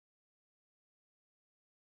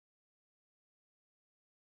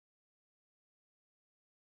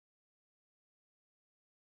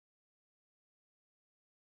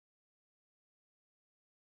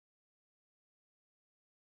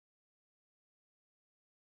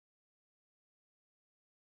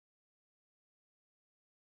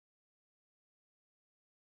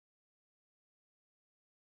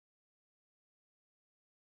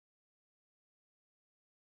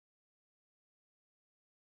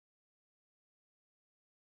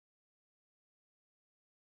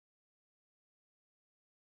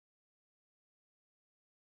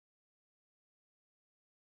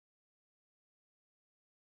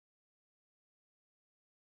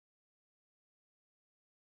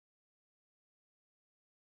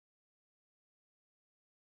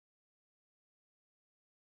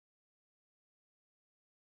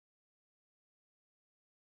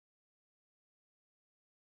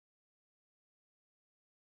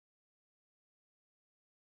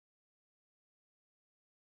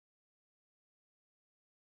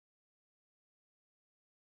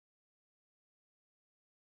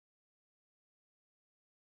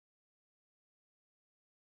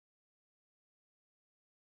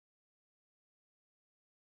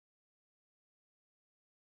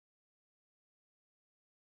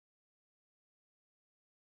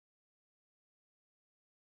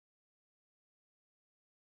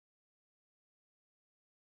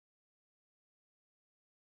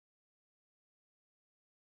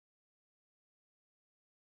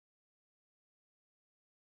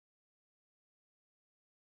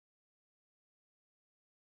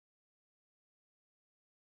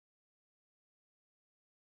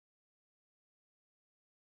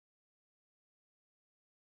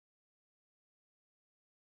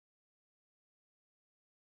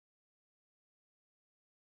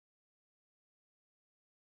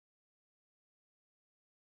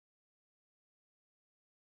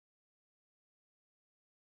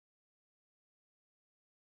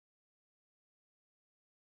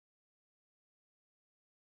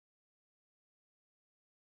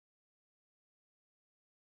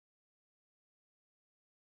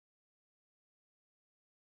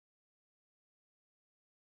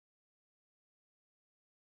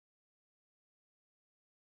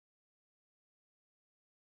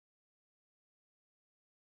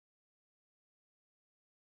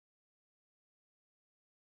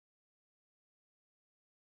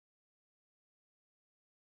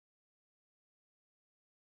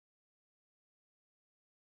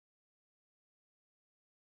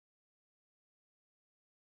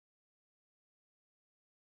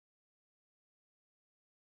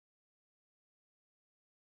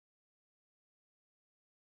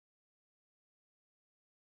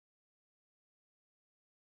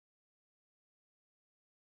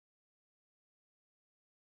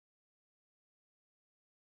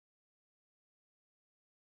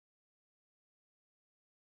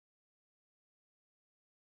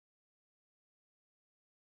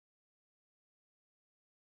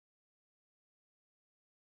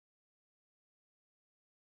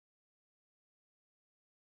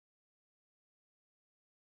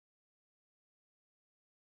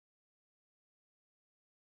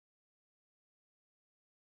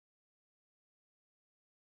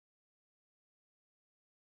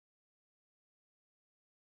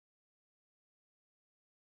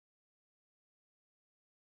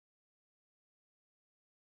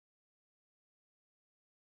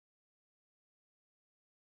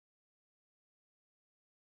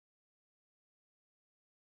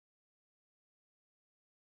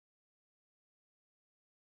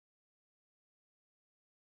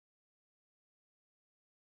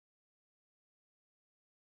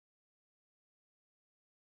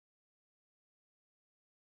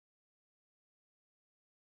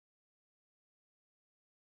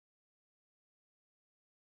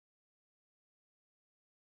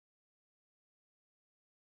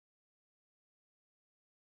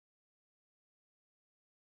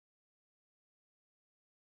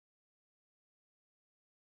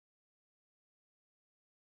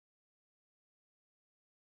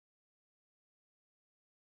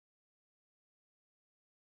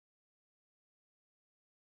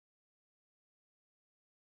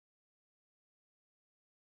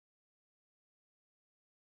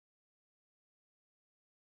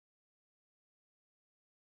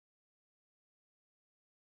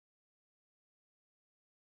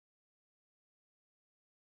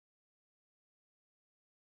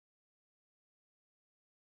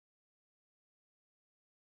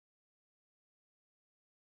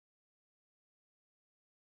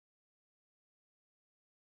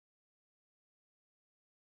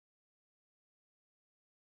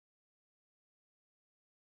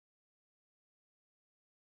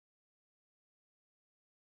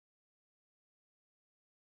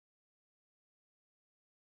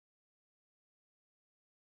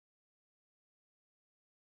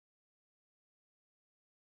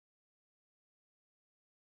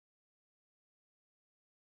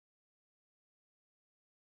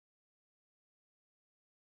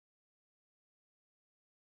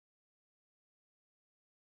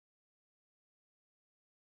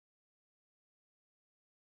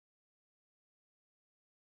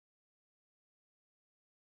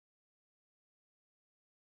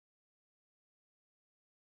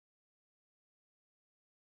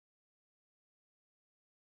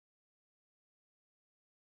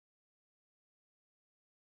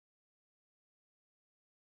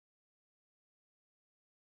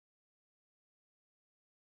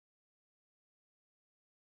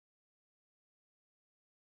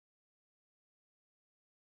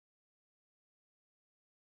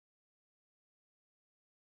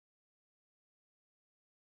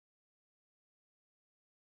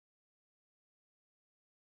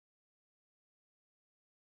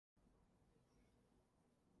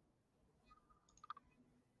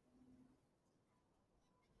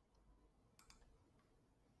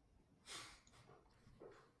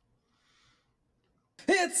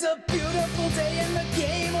It's a beautiful day in the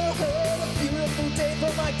gamerhood, a beautiful day for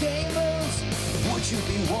my gamers. Would you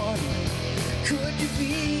be one? Could you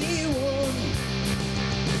be one?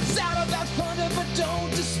 It's out about plunder, but don't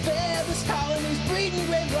despair. This colony's breeding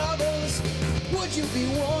great robbers. Would you be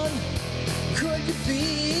one? Could you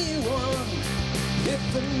be one? If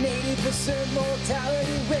the 80%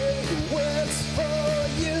 mortality rate works for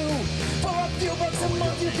you, for a few bucks a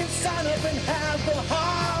month you can sign up and have the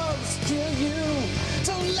Hobbs kill you.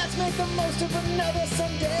 So let's make the most of another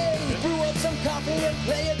Sunday. Brew up some coffee and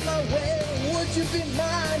play it my way. Would you be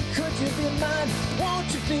mine? Could you be mine?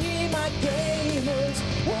 Won't you be my gamers?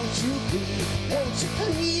 Won't you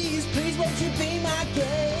please, please won't you be my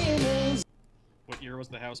gamers? What year was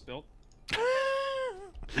the house built?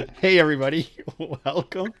 Hey everybody,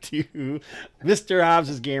 welcome to Mr.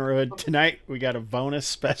 Hobbs' Gamerhood. Tonight we got a bonus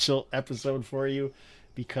special episode for you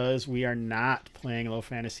because we are not playing low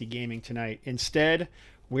fantasy gaming tonight. Instead,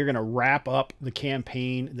 we're going to wrap up the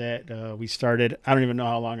campaign that we started, I don't even know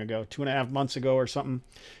how long ago, 2.5 months ago or something.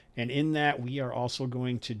 And in that, we are also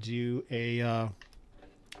going to do a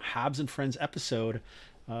Hobbs Friends episode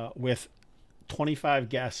with 25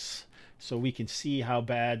 guests, so we can see how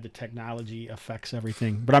bad the technology affects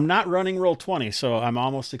everything. But I'm not running Roll20, so I'm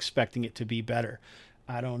almost expecting it to be better.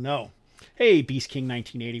 I don't know. Hey, Beast King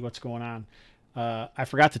 1980, what's going on? I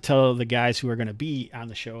forgot to tell the guys who are going to be on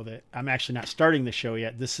the show that I'm actually not starting the show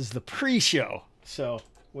yet. This is the pre-show. So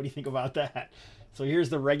what do you think about that? So here's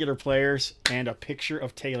the regular players and a picture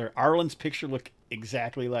of Taylor. Arlen's picture looked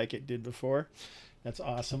exactly like it did before. That's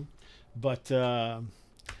awesome. But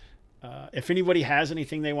if anybody has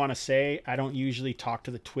anything they want to say, I don't usually talk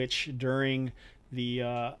to the Twitch during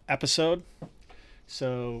the episode.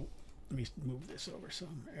 So let me move this over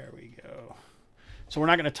some. There we go. So we're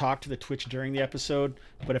not going to talk to the Twitch during the episode,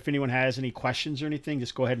 but if anyone has any questions or anything,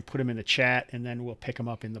 just go ahead and put them in the chat, and then we'll pick them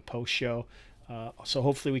up in the post show. So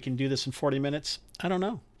hopefully we can do this in 40 minutes. I don't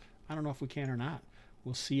know. I don't know if we can or not.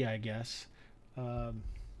 We'll see, I guess. Do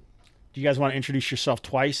you guys want to introduce yourself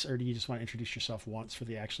twice, or do you just want to introduce yourself once for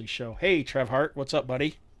the actual show? Hey, Trev Hart, what's up,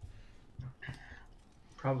 buddy?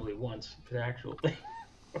 Probably once for the actual thing.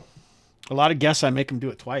 A lot of guests, I make them do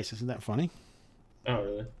it twice. Isn't that funny? Oh,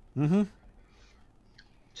 really? Mm-hmm.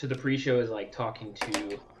 So the pre-show is like talking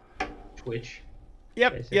to Twitch?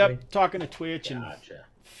 Yep, basically? yep. Talking to Twitch Gotcha. and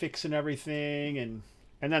fixing everything, and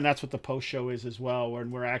then that's what the post show is as well. When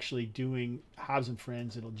we're actually doing Hobbs and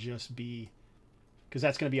Friends, it'll just be, because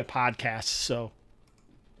that's going to be a podcast. So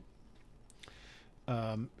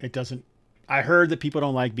it doesn't. I heard that people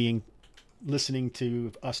don't like listening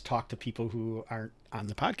to us talk to people who aren't on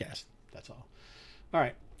the podcast. That's all. All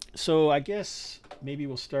right. So I guess maybe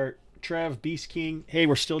we'll start. Trev, Beast King. Hey,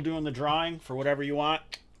 we're still doing the drawing for whatever you want.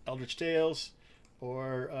 Eldritch Tales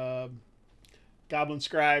or Goblin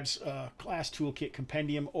Scribes Class Toolkit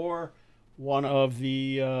Compendium, or one of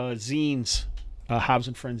the zines, Hobbs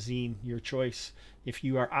and Friends zine, your choice. If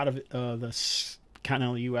you are out of the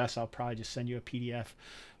continental U.S., I'll probably just send you a PDF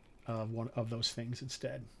of one of those things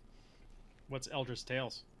instead. What's Eldritch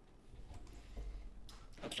Tales?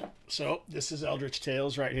 So this is Eldritch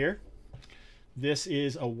Tales right here. This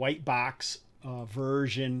is a white box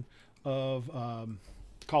version of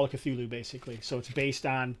Call of Cthulhu, basically. So it's based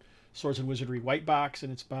on Swords and Wizardry white box,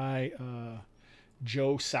 and it's by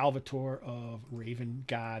Joe Salvatore of Raven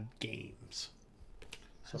God Games.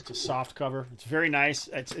 So it's a soft cover. It's very nice.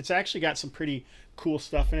 It's actually got some pretty cool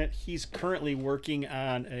stuff in it. He's currently working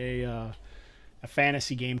on a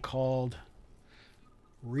fantasy game called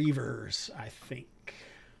Reavers, I think.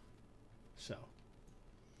 So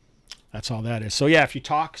that's all that is. So yeah, if you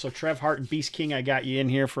talk, so Trev Hart and Beast King, I got you in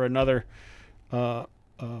here for another. And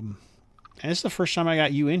this is the first time I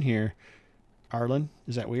got you in here, Arlen.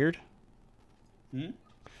 Is that weird? You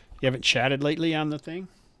haven't chatted lately on the thing,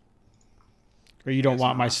 or you don't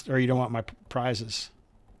want my prizes?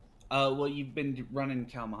 Well, you've been running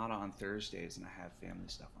Kalmata on Thursdays, and I have family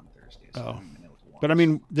stuff on Thursdays. So I haven't been able to watch. But I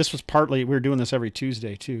mean, this was partly we were doing this every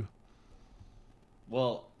Tuesday too.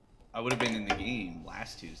 Well, I would have been in the game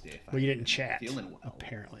last Tuesday. If Well, you didn't chat, feeling well.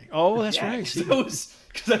 apparently. Oh, that's right. Because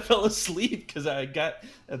I fell asleep because I got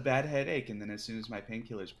a bad headache, and then as soon as my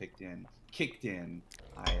painkillers kicked in,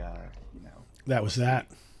 I That was that.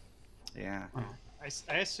 Yeah.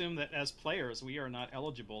 I assume that as players, we are not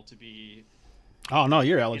eligible to be Oh no,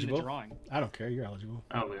 you're in eligible. the drawing. I don't care. You're eligible.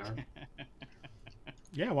 Oh, we are.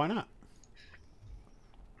 Yeah, why not?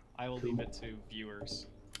 I will leave it to viewers.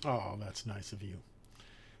 Oh, that's nice of you.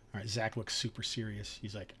 All right, Zach looks super serious.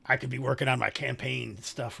 He's like, I could be working on my campaign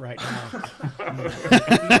stuff right now. No,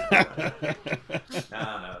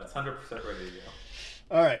 that's 100% ready to go.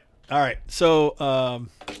 All right. All right. So,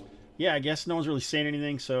 yeah, I guess no one's really saying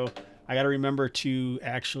anything. So I got to remember to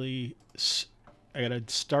actually, I got to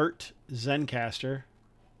start Zencaster,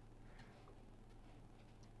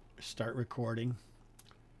 start recording,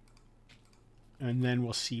 and then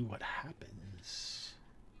we'll see what happens.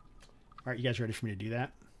 All right, you guys ready for me to do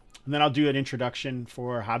that? And then I'll do an introduction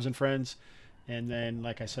for Hobbs and Friends. And then,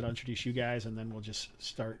 like I said, I'll introduce you guys, and then we'll just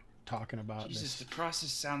start talking about Jesus, this. the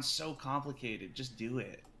process sounds so complicated. Just do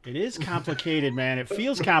it. It is complicated, man. It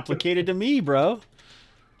feels complicated to me, bro.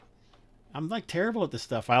 I'm like terrible at this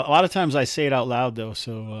stuff. A lot of times I say it out loud, though.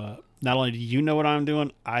 So not only do you know what I'm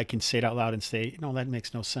doing, I can say it out loud and say, no, that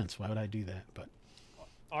makes no sense. Why would I do that? But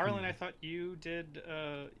Arlen, I thought you did.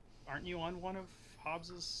 Aren't you on one of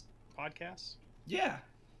Hobbs's podcasts? Yeah.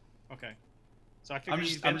 Okay. So I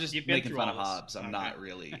figured I'm just you've been making through fun all of this. Hobbs. I'm Okay. not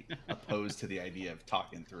really opposed to the idea of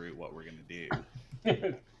talking through what we're gonna do.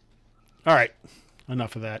 all right,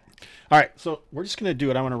 enough of that. All right, so we're just gonna do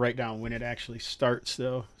it. I want to write down when it actually starts,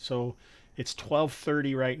 though. So it's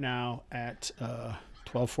 12:30 right now. At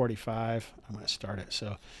 12:45, I'm gonna start it.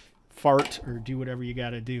 So fart or do whatever you got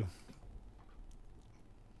to do.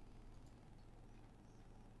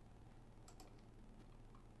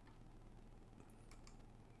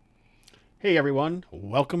 Hey everyone,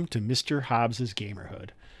 welcome to Mr. Hobbs's Gamerhood.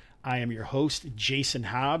 I am your host, Jason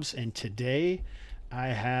Hobbs, and today I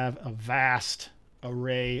have a vast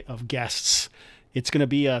array of guests. It's going to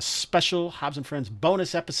be a special Hobbs and Friends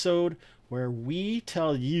bonus episode where we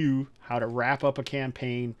tell you how to wrap up a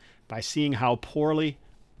campaign by seeing how poorly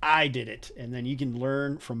I did it, and then you can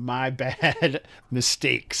learn from my bad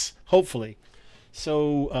mistakes, hopefully.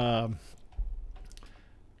 So,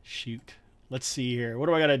 shoot. Let's see here. What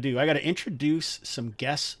do I got to do? I got to introduce some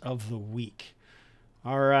guests of the week.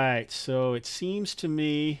 All right. So it seems to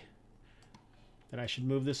me that I should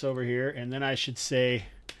move this over here. And then I should say,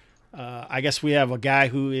 I guess we have a guy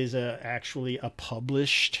who is actually a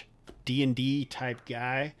published D&D type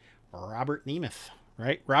guy, Robert Nemeth.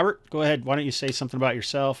 Right? Robert, go ahead. Why don't you say something about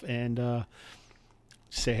yourself and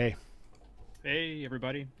say hey. Hey,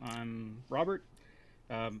 everybody. I'm Robert.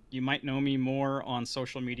 You might know me more on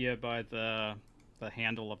social media by the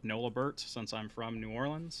handle of Nolabert, since I'm from New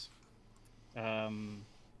Orleans.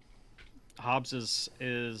 Hobbs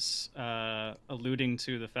is alluding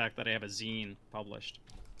to the fact that I have a zine published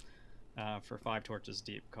for Five Torches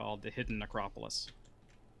Deep called The Hidden Necropolis.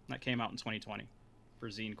 That came out in 2020 for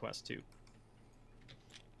Zine Quest 2.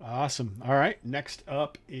 Awesome. All right. Next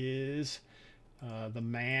up is the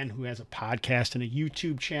man who has a podcast and a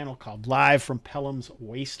YouTube channel called Live from Pelham's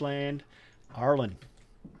Wasteland, Arlen.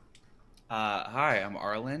 Hi, I'm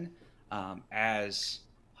Arlen. As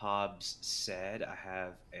Hobbs said, I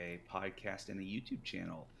have a podcast and a YouTube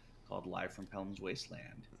channel called Live from Pelham's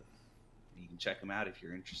Wasteland. You can check them out if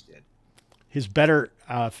you're interested. His better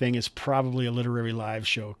thing is probably a literary live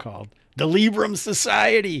show called The Libram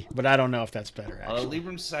Society, but I don't know if that's better, actually.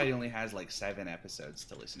 Libram Society only has like 7 episodes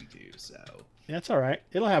to listen to, so... That's all right.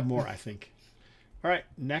 It'll have more, I think. All right,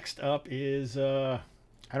 next up is... I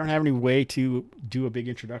don't have any way to do a big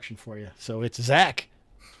introduction for you, so it's Zach.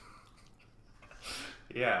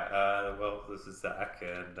 Yeah, well, this is Zach,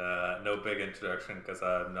 and no big introduction because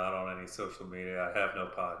I'm not on any social media. I have no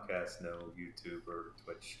podcast, no YouTube or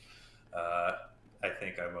Twitch. I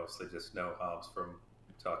think I mostly just know Hobbs from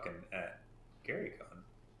talking at GaryCon.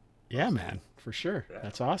 Yeah, man, for sure. Yeah.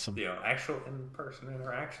 That's awesome. You know, actual in-person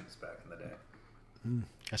interactions back in the day.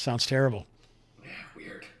 That sounds terrible. Yeah,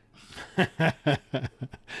 weird.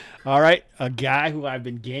 All right, a guy who I've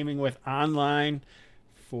been gaming with online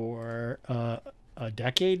for a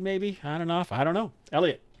decade, maybe. I don't know.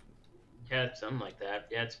 Elliot. Yeah, something like that.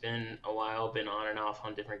 Yeah, it's been a while. Been on and off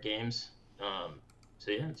on different games.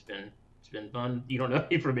 So yeah, it's been fun. You don't know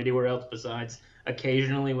me from anywhere else besides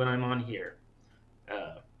occasionally when I'm on here.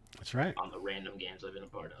 That's right. On the random games I've been a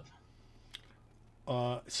part of.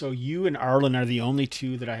 So you and Arlen are the only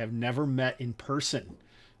two that I have never met in person.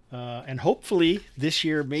 And hopefully this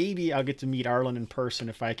year, maybe I'll get to meet Arlen in person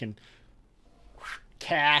if I can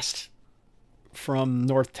cast from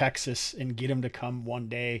North Texas and get him to come one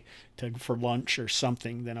day for lunch or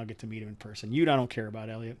something. Then I'll get to meet him in person. I don't care about,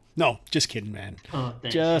 Elliot. No, just kidding, man. Oh,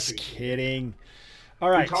 thanks. Just kidding. All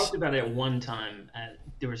right. We talked about it one time.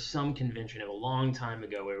 There was some convention a long time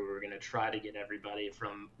ago where we were going to try to get everybody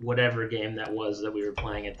from whatever game that was that we were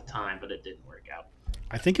playing at the time, but it didn't work out.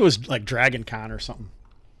 I think it was like Dragon Con or something.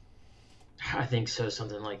 I think so,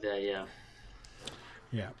 something like that, yeah.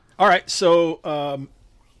 Yeah. All right. So,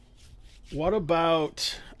 what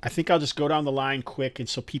about? I think I'll just go down the line quick, and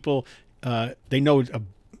so people they know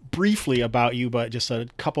briefly about you, but just a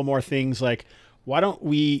couple more things like why don't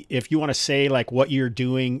we, if you want to say like what you're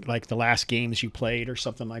doing, like the last games you played or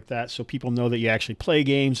something like that, so people know that you actually play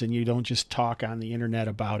games and you don't just talk on the internet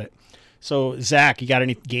about it. So Zach, you got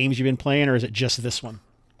any games you've been playing, or is it just this one?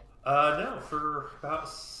 No, for about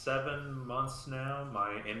 7 months now,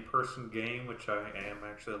 my in-person game, which I am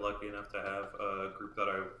actually lucky enough to have a group that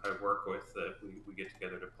I work with that we get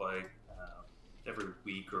together to play every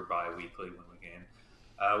week or bi-weekly when we can.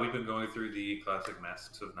 We've been going through the classic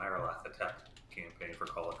Masks of Nyarlathotep campaign for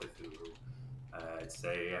Call of Cthulhu. I'd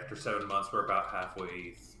say after 7 months, we're about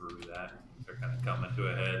halfway through that. They're kind of coming to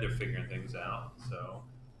a head. They're figuring things out. So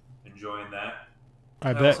enjoying that.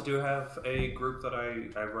 I also do have a group that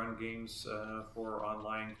I run games for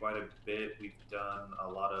online quite a bit. We've done a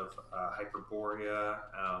lot of Hyperborea,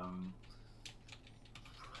 a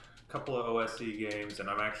couple of OSE games, and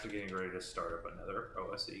I'm actually getting ready to start up another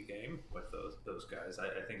OSE game with those guys.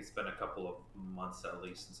 I think it's been a couple of months at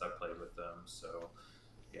least since I played with them. So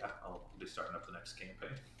yeah, I'll be starting up the next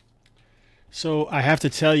campaign. So I have to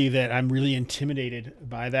tell you that I'm really intimidated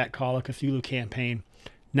by that Call of Cthulhu campaign.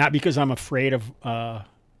 Not because I'm afraid of Call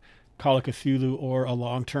of Cthulhu or a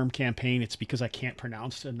long-term campaign. It's because I can't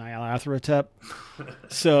pronounce the Nyarlathotep.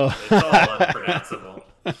 So it's all unpronounceable.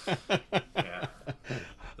 Yeah.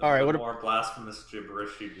 All right. The more blasphemous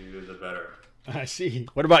gibberish you do, the better. I see.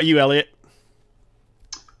 What about you, Elliot?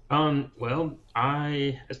 Well,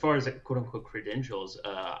 as far as quote unquote credentials,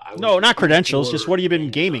 no, not credentials. Just what have you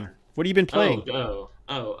been gaming? What have you been playing? Well,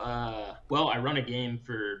 I run a game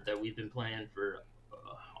that we've been playing for,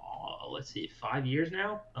 let's see, 5 years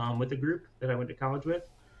now, with a group that I went to college with,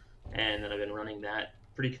 and then I've been running that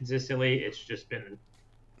pretty consistently. It's just been,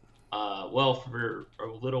 for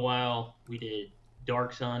a little while we did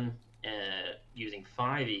Dark Sun using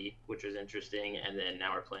 5e, which was interesting, and then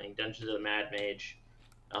now we're playing Dungeons of the Mad Mage.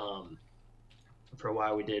 For a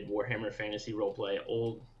while we did Warhammer Fantasy Roleplay,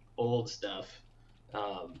 old stuff,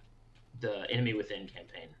 the Enemy Within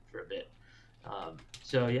campaign for a bit.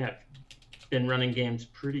 So yeah, been running games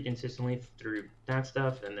pretty consistently through that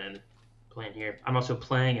stuff, and then playing here. I'm also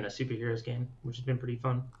playing in a superheroes game, which has been pretty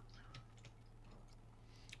fun.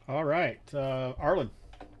 All right, Arlen.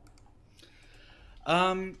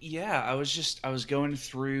 Yeah, I was going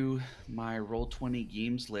through my Roll20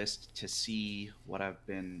 games list to see what I've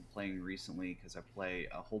been playing recently, because I play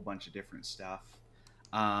a whole bunch of different stuff.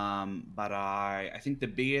 But I think the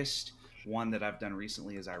biggest one that I've done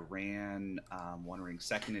recently is I ran One Ring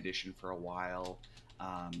 2nd edition for a while.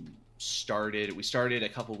 We started a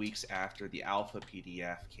couple weeks after the alpha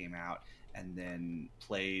PDF came out, and then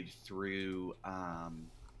played through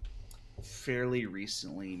fairly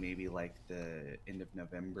recently, maybe like the end of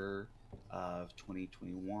November of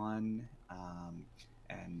 2021,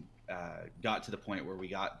 and got to the point where we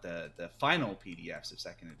got the final PDFs of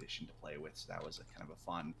 2nd edition to play with. So that was a kind of a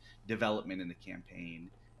fun development in the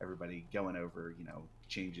campaign. Everybody going over,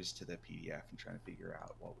 changes to the PDF and trying to figure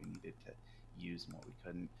out what we needed to use and what we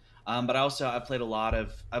couldn't. But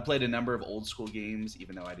I played a number of old school games,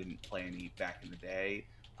 even though I didn't play any back in the day.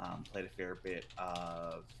 Played a fair bit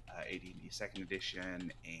of AD&D 2nd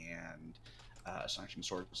edition and Astonishing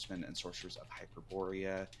Swordsmen and Sorcerers of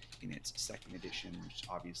Hyperborea in its 2nd edition, which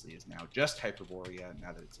obviously is now just Hyperborea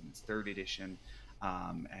now that it's in its 3rd edition,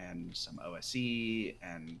 and some OSE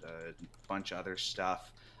and a bunch of other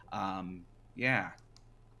stuff. Yeah,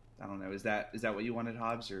 I don't know. Is that what you wanted,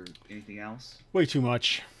 Hobbs, or anything else? Way too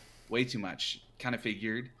much. Way too much. Kind of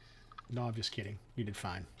figured. No, I'm just kidding. You did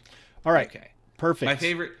fine. All right. Okay. Perfect.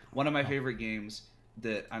 One of my favorite games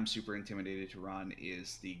that I'm super intimidated to run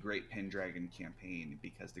is the Great Pendragon campaign,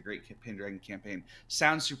 because the Great Pendragon campaign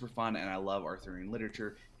sounds super fun, and I love Arthurian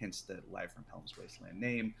literature, hence the Live from Helm's Wasteland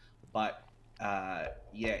name. But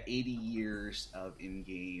 80 years of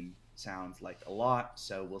in-game sounds like a lot,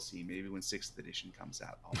 so we'll see. Maybe when 6th edition comes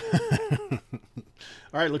out. All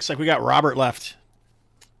right, looks like we got Robert left.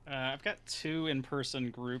 I've got 2 in-person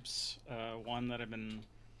groups. One that I've been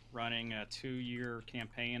running a 2-year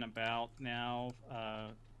campaign about now,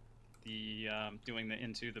 doing the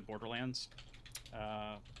Into the Borderlands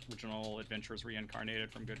original adventures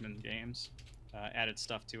reincarnated from Goodman Games. Added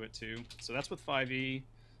stuff to it too, so that's with 5e.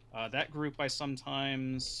 That group I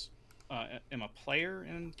sometimes am a player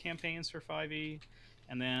in campaigns for 5e,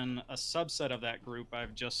 and then a subset of that group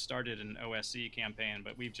I've just started an OSE campaign,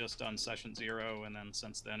 but we've just done session 0, and then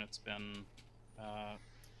since then it's been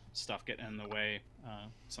stuff getting in the way,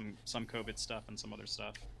 some COVID stuff and some other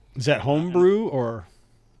stuff. Is that homebrew or?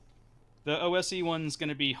 The OSE one's going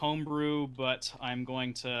to be homebrew, but I'm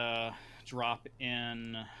going to drop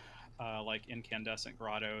in like incandescent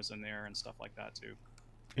grottos in there and stuff like that too.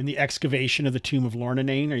 In the excavation of the Tomb of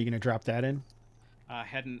Lornanane, are you going to drop that in? I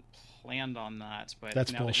hadn't planned on that, but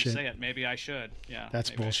That's now bullshit. that you say it, maybe I should. Yeah. That's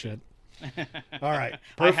maybe I bullshit. should. All right.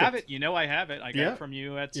 I have Perfect. it. You know I have it. I got Yeah. it from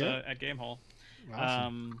you at Game Hall.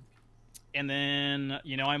 Awesome. And then,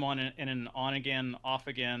 I'm in an on-again,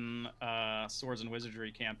 off-again Swords and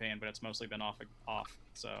Wizardry campaign, but it's mostly been off.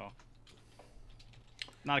 So,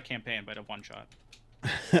 not a campaign, but a one-shot.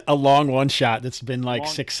 A long one-shot that's been like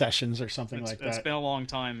 6 sessions or something like that. It's been a long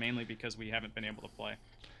time, mainly because we haven't been able to play.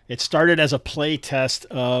 It started as a play test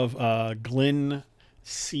of Glyn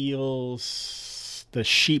Seal's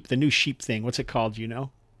the new sheep thing. What's it called? You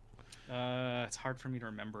know? It's hard for me to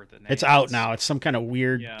remember the name. It's out now. It's some kind of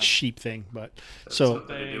weird Yeah. sheep thing, but Something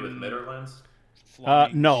to do with Midderlands?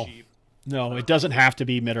 no. Sheep. No, it doesn't have to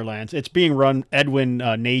be Midderlands. It's being run. Edwin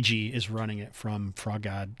Nagy is running it from Frog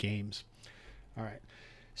God Games. All right.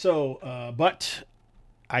 So, but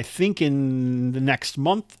I think in the next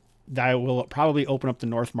month, I will probably open up the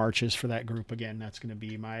North Marches for that group again. That's going to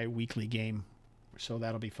be my weekly game. So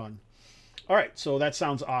that'll be fun. All right. So that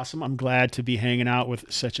sounds awesome. I'm glad to be hanging out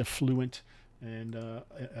with such affluent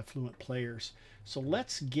players. So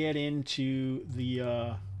let's get into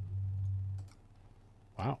the,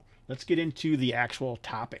 let's get into the actual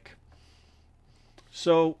topic.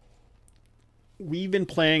 So we've been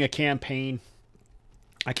playing a campaign.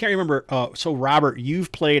 I can't remember. So Robert,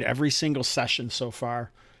 you've played every single session so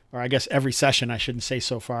far, or I guess every session, I shouldn't say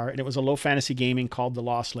so far. And it was a low fantasy gaming called The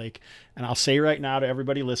Lost Lake. And I'll say right now to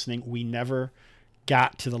everybody listening, we never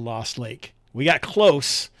got to the Lost Lake. We got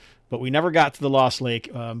close, but we never got to the Lost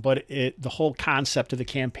Lake. But the whole concept of the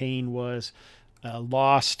campaign was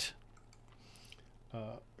lost.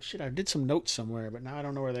 I did some notes somewhere, but now I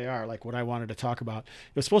don't know where they are, like what I wanted to talk about.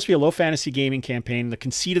 It was supposed to be a low fantasy gaming campaign. The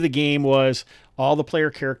conceit of the game was all the player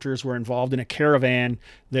characters were involved in a caravan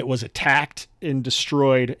that was attacked and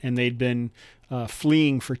destroyed, and they'd been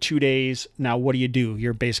fleeing for 2 days. Now, what do?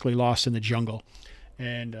 You're basically lost in the jungle.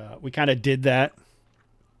 And we kind of did that.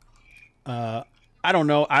 I don't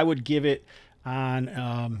know. I would give it on,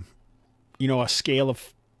 a scale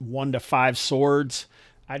of 1 to 5 swords.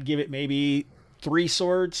 I'd give it maybe 3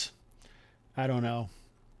 swords. I don't know.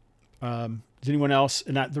 Does anyone else?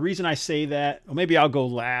 And the reason I say that, or maybe I'll go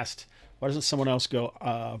last. Why doesn't someone else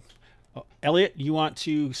go? Elliot, you want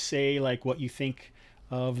to say like what you think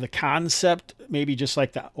of the concept? Maybe just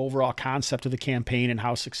like the overall concept of the campaign and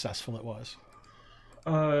how successful it was.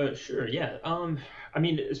 Sure. Yeah. I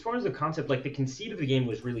mean, as far as the concept, like the conceit of the game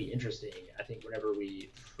was really interesting. I think whenever we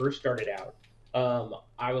first started out,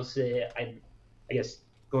 I will say, I guess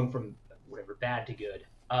going from whatever bad to good.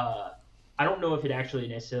 I don't know if it actually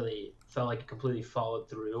necessarily felt like it completely followed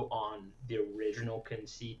through on the original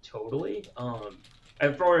conceit totally.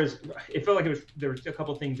 As far as it felt like there was a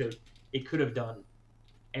couple things that it could have done,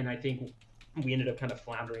 and I think we ended up kind of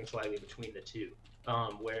floundering slightly between the two.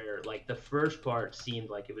 Where like the first part seemed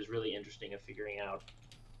like it was really interesting of figuring out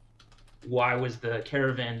why was the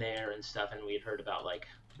caravan there and stuff, and we had heard about like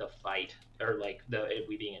the fight or like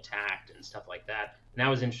we being attacked and stuff like that, and that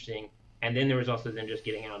was interesting. And then there was also then just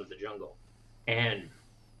getting out of the jungle. And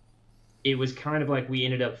it was kind of like we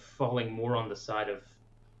ended up falling more on the side of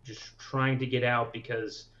just trying to get out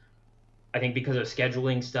because I think because of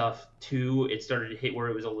scheduling stuff too, it started to hit where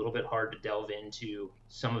it was a little bit hard to delve into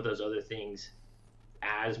some of those other things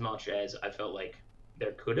as much as I felt like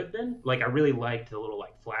there could have been. Like I really liked the little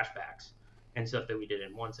like flashbacks and stuff that we did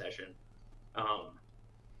in one session.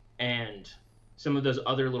 And some of those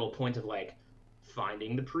other little points of like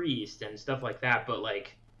finding the priest and stuff like that, but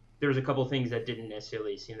like there was a couple things that didn't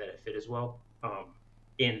necessarily seem that it fit as well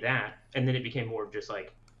in that, and then it became more of just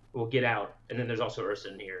like we'll get out, and then there's also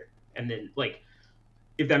Ursa in here, and then like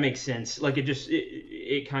if that makes sense, like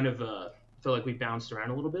it kind of felt like we bounced around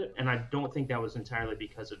a little bit, and I don't think that was entirely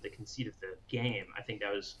because of the conceit of the game. I think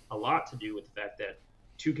that was a lot to do with the fact that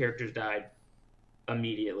 2 characters died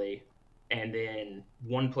immediately, and then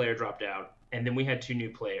 1 player dropped out, and then we had 2 new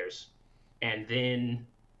players. And then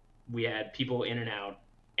we had people in and out,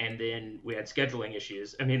 and then we had scheduling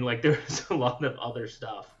issues. I mean, like there was a lot of other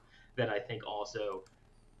stuff that I think also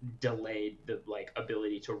delayed the like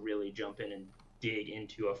ability to really jump in and dig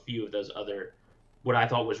into a few of those other, what I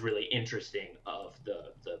thought was really interesting of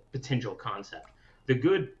the potential concept. The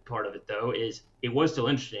good part of it though is it was still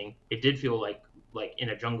interesting. It did feel like in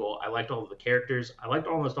a jungle. I liked all of the characters. I liked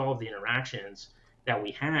almost all of the interactions that we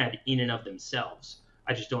had in and of themselves.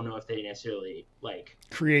 I just don't know if they necessarily like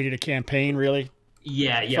created a campaign, really.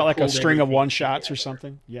 Yeah. Felt like a string of one shots or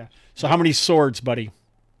something. Yeah. So how many swords, buddy?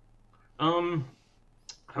 I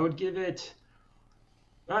would give it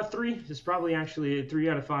 3. It's probably actually a 3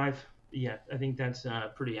 out of 5. Yeah, I think that's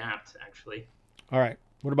pretty apt, actually. All right.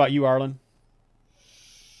 What about you, Arlen?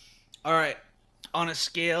 All right. On a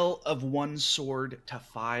scale of 1 sword to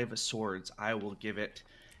 5 swords, I will give it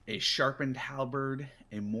a sharpened halberd,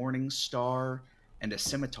 a morning star, and a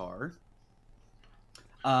scimitar.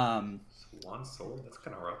 One sword? That's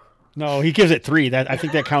kind of rough. No, he gives it 3. I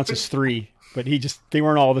think that counts as 3. But they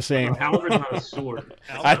weren't all the same. Halberd's not a sword.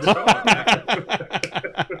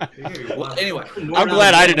 Well, anyway, I'm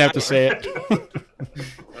glad I didn't have to say it.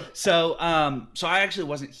 So I actually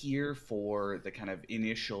wasn't here for the kind of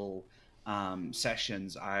initial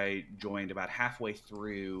sessions. I joined about halfway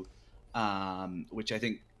through, which I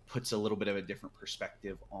think puts a little bit of a different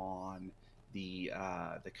perspective on the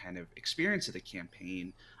kind of experience of the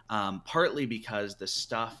campaign. Partly because the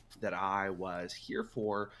stuff that I was here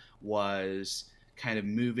for was kind of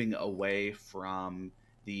moving away from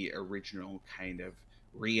the original kind of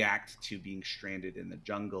react to being stranded in the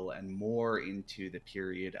jungle and more into the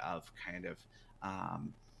period of kind of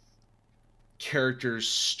characters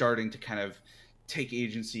starting to kind of take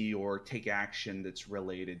agency or take action that's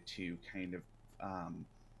related to kind of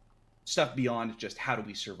stuff beyond just how do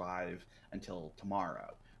we survive until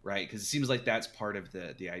tomorrow, right? Because it seems like that's part of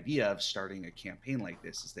the idea of starting a campaign like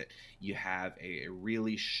this, is that you have a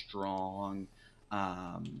really strong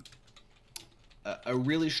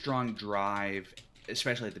drive,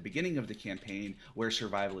 especially at the beginning of the campaign, where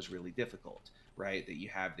survival is really difficult, right? That you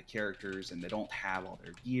have the characters and they don't have all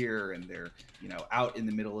their gear and they're, out in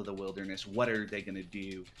the middle of the wilderness. What are they going to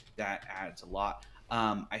do? That adds a lot.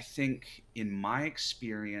 I think in my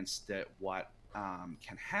experience that what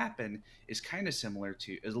can happen is kind of similar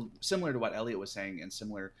to what Elliot was saying, and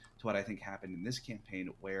similar to what I think happened in this campaign,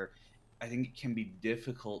 where I think it can be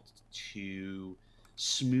difficult to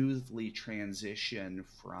smoothly transition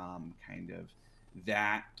from kind of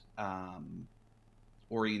that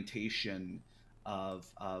orientation of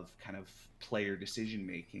kind of player decision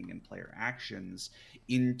making and player actions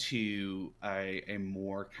into a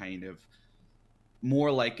more kind of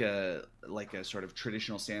more like a sort of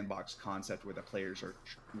traditional sandbox concept where the players are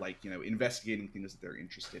investigating things that they're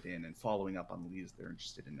interested in and following up on leads they're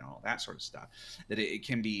interested in and all that sort of stuff. That it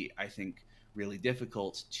can be, I think, really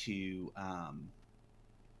difficult to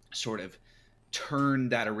sort of turn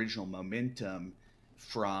that original momentum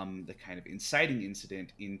from the kind of inciting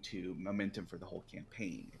incident into momentum for the whole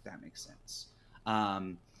campaign, if that makes sense.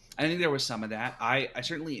 I think there was some of that. I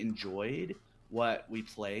certainly enjoyed what we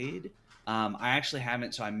played. I actually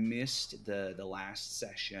haven't, so I missed the last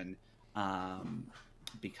session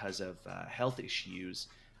because of health issues,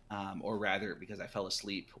 or rather because I fell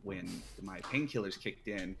asleep when my painkillers kicked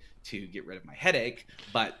in to get rid of my headache,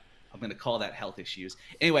 but I'm going to call that health issues.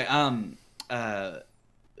 Anyway, and I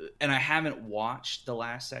haven't watched the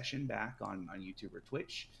last session back on YouTube or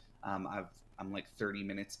Twitch. I'm like 30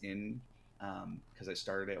 minutes in because I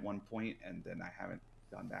started at one point and then I haven't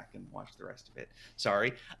gone back and watched the rest of it.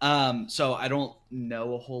 Sorry. So I don't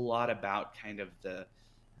know a whole lot about kind of the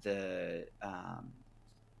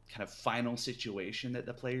kind of final situation that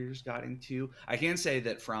the players got into. I can say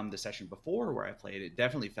that from the session before where I played, it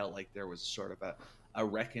definitely felt like there was sort of a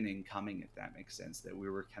reckoning coming, if that makes sense, that we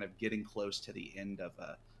were kind of getting close to the end of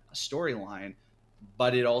a storyline,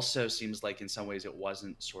 but it also seems like in some ways it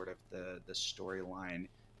wasn't sort of the storyline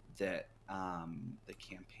that the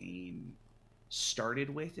campaign started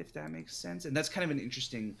with, if that makes sense. And that's kind of an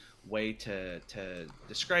interesting way to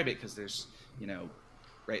describe it, because there's,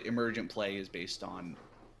 right, emergent play is based on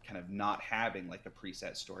kind of not having like a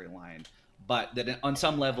preset storyline, but that on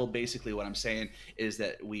some level, basically what I'm saying is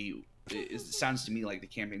that it sounds to me like the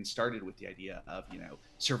campaign started with the idea of,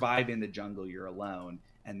 survive in the jungle, you're alone,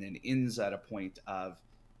 and then ends at a point of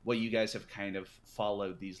what you guys have kind of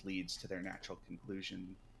followed these leads to their natural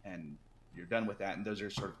conclusion, and you're done with that. And those are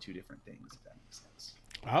sort of two different things, if that makes sense.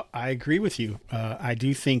 Well, I agree with you. I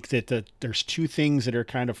do think that there's two things that are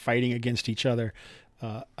kind of fighting against each other.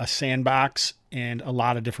 A sandbox and a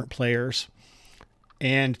lot of different players,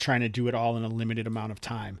 and trying to do it all in a limited amount of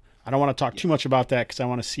time. I don't want to talk too much about that because I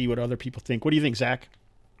want to see what other people think. What do you think, Zach?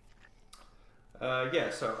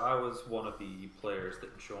 So I was one of the players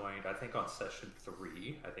that joined, I think, on session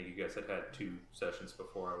 3. I think you guys had 2 sessions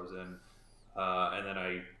before I was in. And then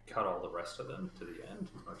I cut all the rest of them to the end,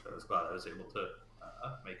 which I was glad I was able to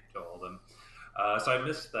make it to all of them. So I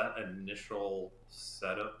missed that initial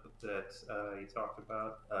setup that you talked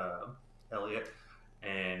about, Elliot.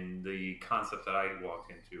 And the concept that I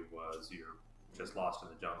walked into was you're just lost in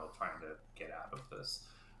the jungle trying to get out of this,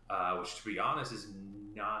 which, to be honest, is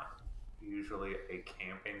not usually a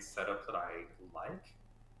campaign setup that I like.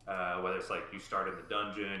 Whether it's like you start in the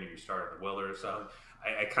dungeon or you start in the wilderness or something.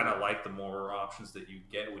 I kind of like the more options that you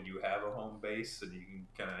get when you have a home base, and you can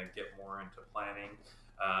kind of get more into planning.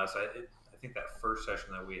 I think that first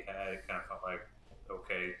session that we had, it kind of felt like,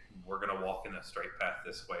 okay, we're going to walk in a straight path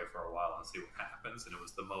this way for a while and see what happens. And it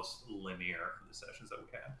was the most linear of the sessions that we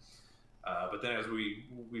had. But then as we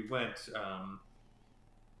went,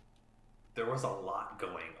 there was a lot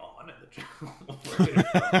going on in the jungle.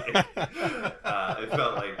 It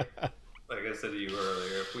felt like I said to you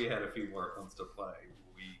earlier, if we had a few more months to play,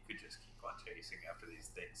 we could just keep on chasing after these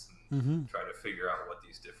things and try to figure out what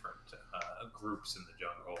these different groups in the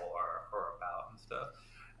jungle are about and stuff.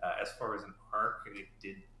 As far as an arc, it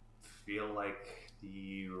did feel like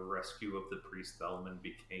the rescue of the priest element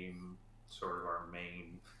became sort of our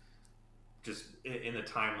main, just in the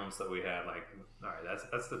time limits that we had, like, all right,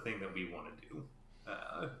 that's the thing that we want to do,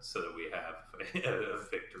 so that we have a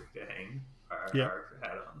victory to hang our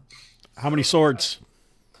hat on. How many swords?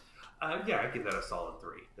 Yeah, I give that a solid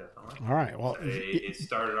 3, definitely. All right. Well, it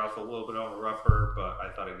started off a little bit on a rougher, but I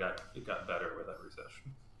thought it got better with every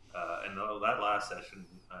session. And that last session,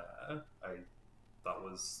 I thought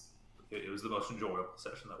it was the most enjoyable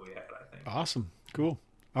session that we had, I think. Awesome. Cool.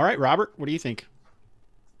 All right, Robert, what do you think?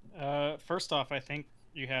 First off, I think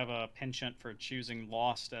you have a penchant for choosing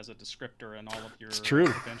Lost as a descriptor in all of your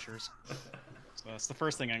adventures. So that's the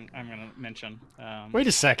first thing I'm going to mention. Wait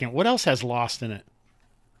a second. What else has Lost in it?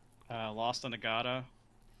 Lost on Agata.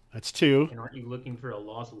 That's 2. And aren't you looking for a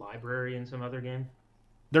lost library in some other game?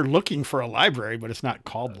 They're looking for a library, but it's not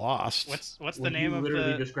called Lost. What's the name of the... You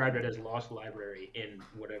literally described it as Lost Library in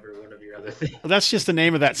whatever one of your other things. Well, that's just the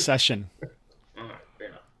name of that session. Fair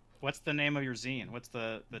enough. What's the name of your zine? What's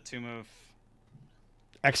the Tomb of...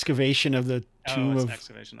 Excavation of the Tomb of...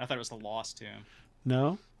 Excavation. I thought it was the Lost Tomb.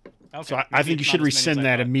 No? Okay. So I think you should rescind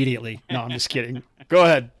that immediately. No, I'm just kidding. Go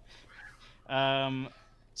ahead.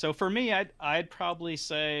 So for me, I'd probably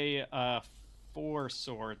say 4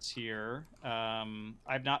 swords here.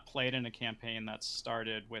 I've not played in a campaign that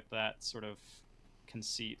started with that sort of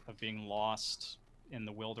conceit of being lost in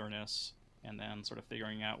the wilderness and then sort of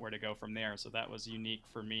figuring out where to go from there. So that was unique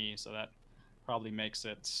for me. So that probably makes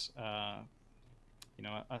it, a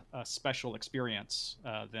special experience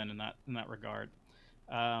then in that regard.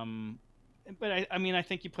 But I mean, I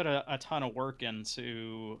think you put a ton of work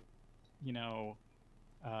into,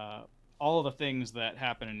 all of the things that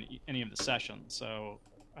happen in any of the sessions. So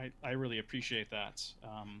I really appreciate that.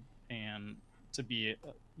 And to be,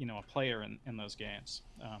 a player in those games.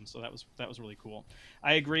 So that was really cool.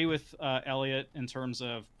 I agree with Elliot in terms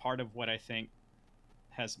of part of what I think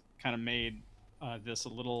has kind of made this a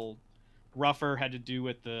little rougher had to do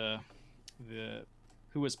with the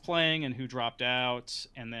who was playing and who dropped out,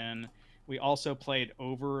 and then we also played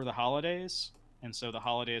over the holidays, and so the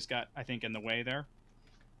holidays got, I think, in the way there.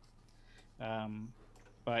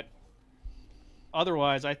 But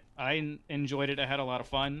otherwise, I enjoyed it. I had a lot of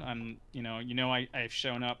fun. I've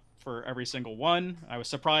shown up for every single one. I was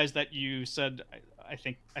surprised that you said I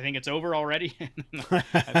think it's over already. I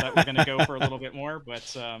thought we were going to go for a little bit more,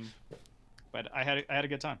 but I had a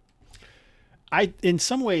good time. In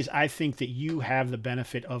some ways, I think that you have the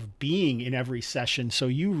benefit of being in every session, so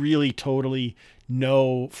you really totally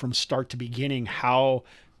know from start to beginning how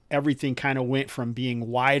everything kind of went from being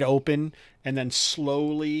wide open and then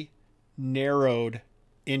slowly narrowed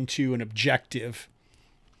into an objective.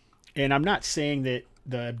 And I'm not saying that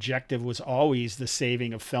the objective was always the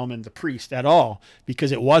saving of Thelman the priest at all,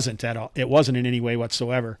 because it wasn't at all. It wasn't in any way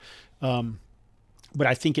whatsoever. But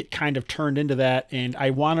I think it kind of turned into that, and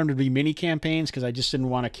I want them to be mini campaigns because I just didn't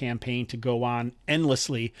want a campaign to go on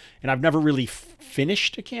endlessly. And I've never really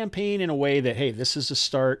finished a campaign in a way that, hey, this is the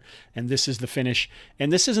start and this is the finish. And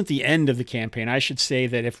this isn't the end of the campaign. I should say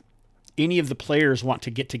that if any of the players want to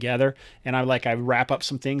get together and I wrap up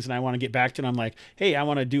some things and I want to get back to it, I'm like, hey, I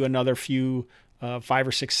want to do another few 5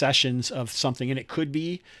 or 6 sessions of something. And it could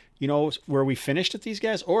be, where we finished with these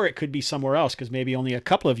guys, or it could be somewhere else because maybe only a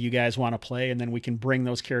couple of you guys want to play, and then we can bring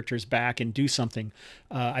those characters back and do something.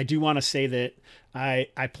 I do want to say that I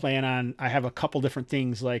have a couple different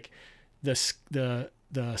things, like the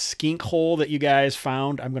skink hole that you guys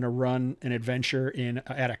found. I'm going to run an adventure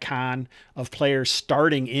at a con of players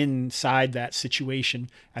starting inside that situation.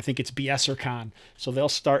 I think it's BSer Con. So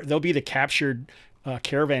they'll be the captured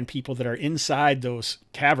caravan people that are inside those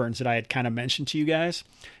caverns that I had kind of mentioned to you guys,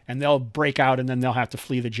 and they'll break out and then they'll have to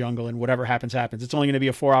flee the jungle, and whatever happens. It's only going to be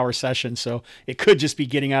a 4-hour session, so it could just be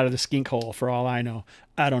getting out of the skink hole for all I know.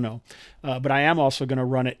 I don't know. But I am also going to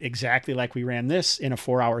run it exactly like we ran this in a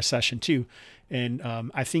 4-hour session too. And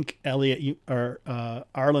I think Elliot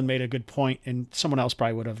Arlen made a good point, and someone else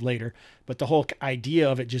probably would have later, but the whole idea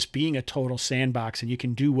of it just being a total sandbox and you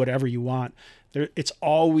can do whatever you want, it's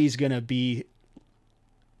always going to be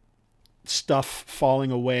stuff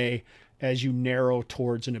falling away as you narrow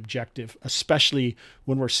towards an objective, especially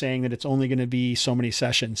when we're saying that it's only going to be so many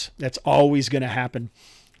sessions. That's always going to happen.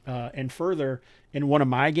 And further, in one of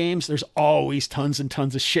my games, there's always tons and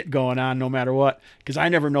tons of shit going on no matter what, because I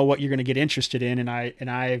never know what you're going to get interested in. And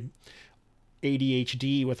I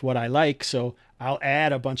ADHD with what I like. So I'll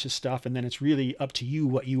add a bunch of stuff, and then it's really up to you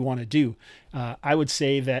what you want to do. I would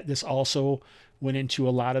say that this also went into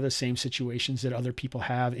a lot of the same situations that other people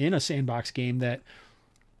have in a sandbox game, that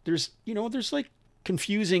there's like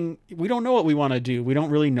confusing. We don't know what we want to do. We don't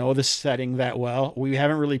really know the setting that well. We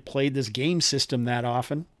haven't really played this game system that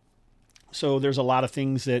often. So there's a lot of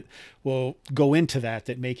things that will go into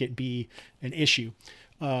that make it be an issue.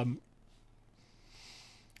 So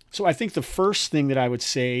I think the first thing that I would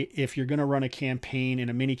say, if you're going to run a campaign in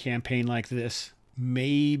a mini campaign like this,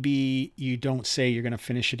 maybe you don't say you're going to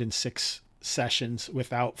finish it in 6 sessions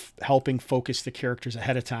without helping focus the characters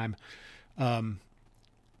ahead of time.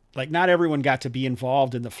 Like, not everyone got to be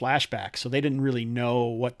involved in the flashback, so they didn't really know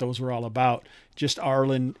what those were all about. Just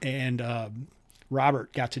Arlen and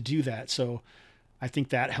Robert got to do that. So I think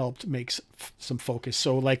that helped make some focus.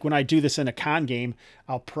 So like when I do this in a con game,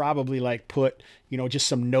 I'll probably like put, just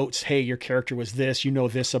some notes. Hey, your character was this,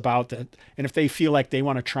 this about that. And if they feel like they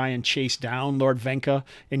want to try and chase down Lord Venka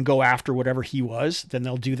and go after whatever he was, then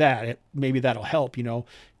they'll do that. Maybe that'll help.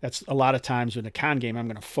 That's a lot of times in a con game, I'm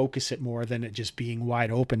going to focus it more than it just being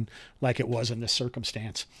wide open like it was in this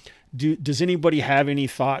circumstance. Does anybody have any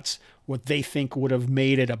thoughts what they think would have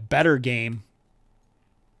made it a better game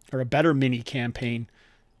or a better mini campaign?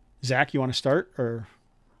 Zach, you want to start, or?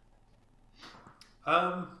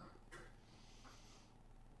 Sorry,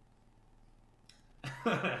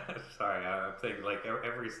 I'm thinking like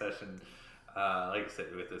every session, like I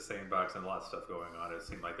said, with the sandbox and a lot of stuff going on, it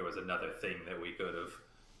seemed like there was another thing that we could have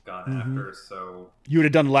gone after. So you would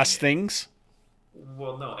have done less things?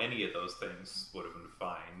 Well, no, any of those things would have been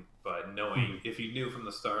fine. But knowing, if you knew from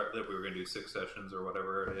the start that we were going to do 6 sessions or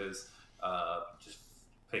whatever it is, just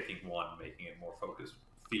picking one, making it more focused,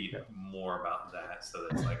 feed more about that, so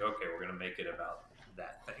that it's like, okay, we're going to make it about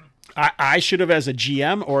that thing. I should have as a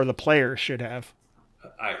GM, or the player should have?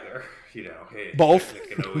 Either, both.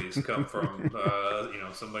 It can always come from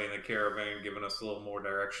somebody in the caravan giving us a little more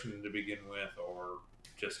direction to begin with, or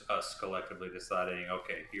just us collectively deciding,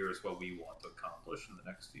 okay, here's what we want to accomplish in the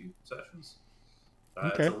next few sessions.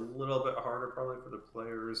 Okay. It's a little bit harder probably for the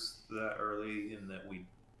players that early, in that we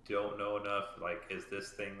don't know enough. Like, is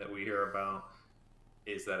this thing that we hear about,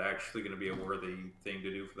 is that actually going to be a worthy thing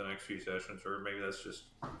to do for the next few sessions, or maybe that's just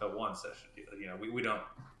a one session deal? We don't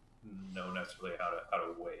know necessarily how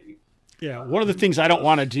to weigh. Yeah, one of the things I don't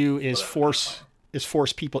want to do is force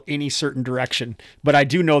people any certain direction, but I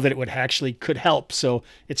do know that it would actually could help. So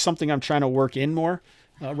it's something I'm trying to work in more.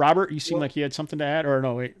 Robert, you seem like you had something to add, or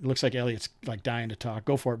no? It looks like Elliot's like dying to talk.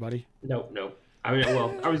 Go for it, buddy. No. I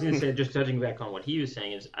was going to say, just touching back on what he was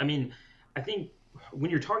saying, I think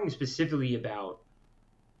when you're talking specifically about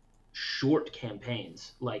short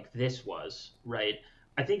campaigns like this was, right,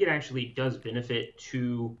 I think it actually does benefit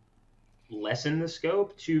to lessen the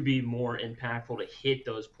scope, to be more impactful, to hit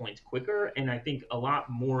those points quicker. And I think a lot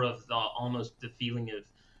more of almost the feeling of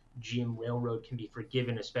GM Railroad can be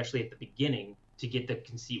forgiven, especially at the beginning, to get the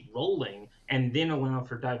conceit rolling, and then allow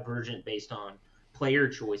for divergent based on player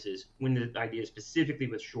choices when the idea is specifically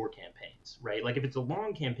with short campaigns, right? Like if it's a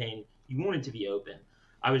long campaign, you want it to be open.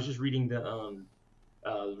 I was just reading the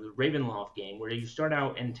Ravenloft game, where you start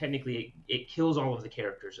out and technically it kills all of the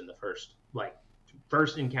characters in the first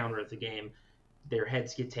encounter of the game. Their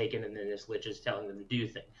heads get taken, and then this lich is telling them to do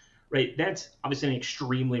thing, right? That's obviously an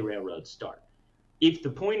extremely Railroad start. If the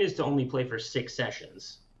point is to only play for 6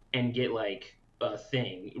 sessions and get like a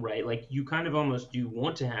thing, right? Like you kind of almost do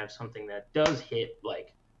want to have something that does hit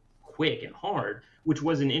like quick and hard, which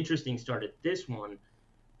was an interesting start at this one.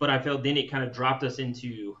 But I felt then it kind of dropped us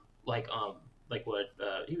into like what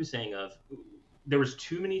he was saying of, there was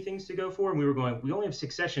too many things to go for, and we were going, we only have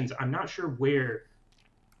 6 sessions. I'm not sure where,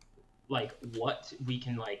 like, what we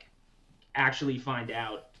can like actually find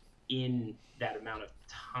out in that amount of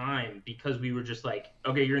time, because we were just like,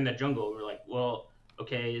 okay, you're in that jungle. And we're like, well,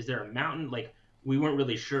 okay, is there a mountain? Like, we weren't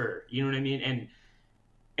really sure, you know what I mean?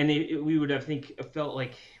 And we would have felt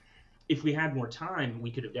like if we had more time, we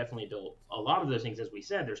could have definitely built a lot of those things. As we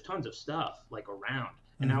said, there's tons of stuff like around.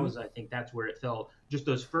 And I think that's where it felt, just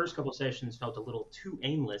those first couple sessions felt a little too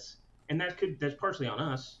aimless. And that's partially on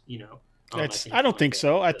us, I don't think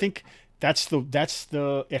so. I think that's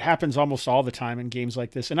the it happens almost all the time in games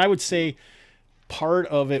like this. And I would say part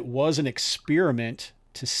of it was an experiment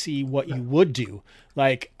to see what you would do.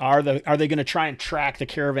 Like, are they going to try and track the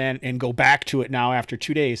caravan and go back to it now after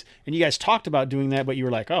 2 days? And you guys talked about doing that, but you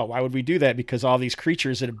were like, oh, why would we do that? Because all these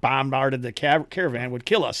creatures that have bombarded the caravan would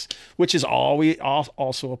kill us, which is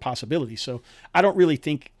also a possibility. So I don't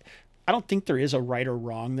think there is a right or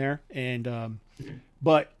wrong there. And,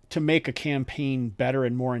 but to make a campaign better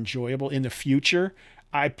and more enjoyable in the future,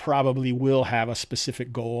 I probably will have a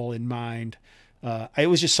specific goal in mind. It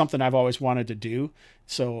was just something I've always wanted to do.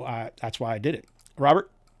 So that's why I did it.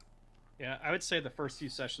 Robert? Yeah, I would say the first few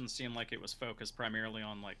sessions seemed like it was focused primarily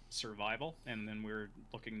on like survival, and then we were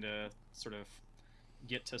looking to sort of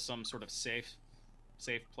get to some sort of safe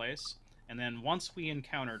place. And then once we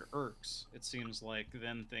encountered Urks, it seems like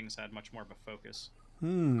then things had much more of a focus.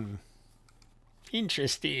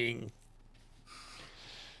 Interesting.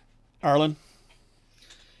 Arlen?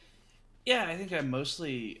 Yeah, I think I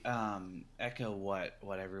mostly echo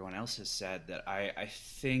what everyone else has said. That I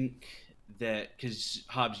think that, because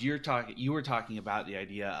Hobbs, you were talking about the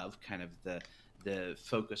idea of kind of the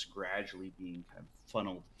focus gradually being kind of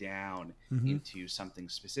funneled down into something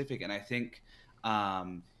specific, and I think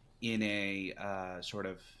in a sort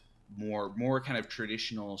of more kind of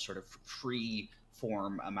traditional sort of free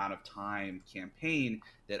form amount of time campaign,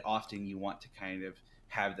 that often you want to kind of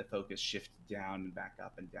have the focus shift down and back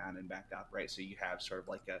up and down and back up, right? So you have sort of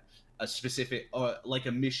like a specific, like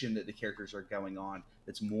a mission that the characters are going on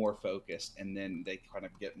that's more focused, and then they kind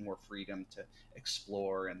of get more freedom to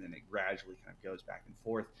explore, and then it gradually kind of goes back and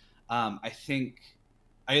forth. I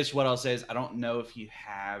guess what I'll say is, I don't know if you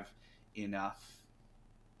have enough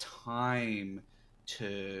time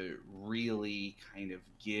to really kind of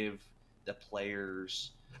give the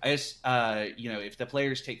players, I guess, if the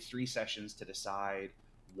players take 3 sessions to decide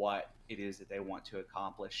what it is that they want to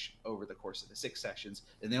accomplish over the course of the 6 sessions,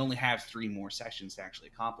 then they only have 3 more sessions to actually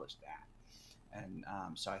accomplish that. And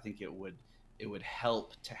so I think it would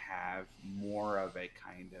help to have more of a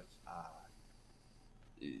kind of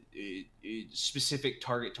specific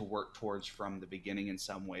target to work towards from the beginning in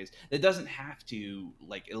some ways. That doesn't have to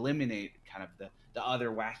like eliminate kind of the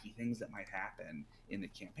other wacky things that might happen in the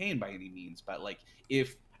campaign by any means. But like, I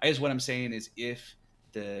guess what I'm saying is, if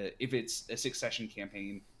it's a 6-session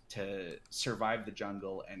campaign to survive the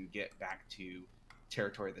jungle and get back to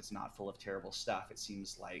territory that's not full of terrible stuff, it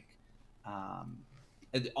seems like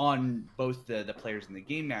on both the players and the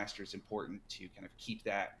game master, it's important to kind of keep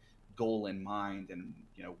that goal in mind and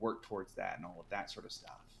work towards that and all of that sort of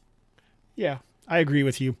stuff. Yeah, I agree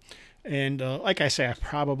with you. And like I say, I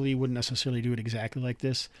probably wouldn't necessarily do it exactly like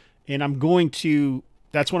this. And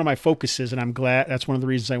that's one of my focuses, and I'm glad that's one of the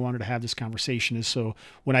reasons I wanted to have this conversation, is so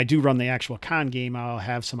when I do run the actual con game, I'll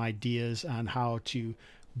have some ideas on how to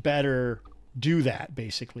better do that,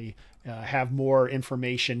 basically. Have more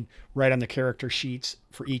information right on the character sheets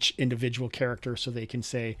for each individual character, so they can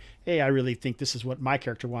say, hey, I really think this is what my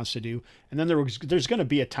character wants to do. And then there's going to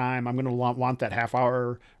be a time I'm going to want that half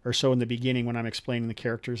hour or so in the beginning when I'm explaining the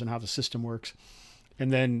characters and how the system works.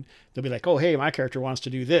 And then they'll be like, oh, hey, my character wants to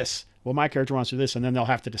do this. Well, my character wants to do this. And then they'll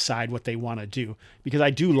have to decide what they want to do, because I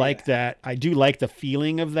do like that. I do like the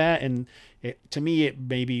feeling of that. And to me, it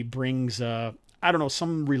maybe brings,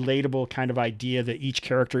 some relatable kind of idea that each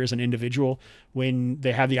character is an individual when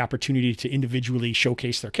they have the opportunity to individually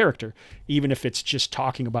showcase their character, even if it's just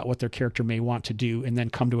talking about what their character may want to do and then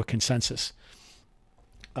come to a consensus.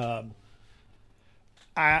 What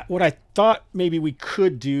I thought maybe we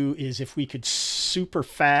could do is, if we could super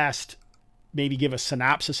fast maybe give a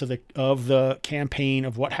synopsis of the campaign,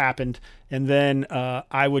 of what happened, and then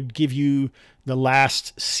I would give you the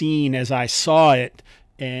last scene as I saw it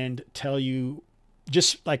and tell you,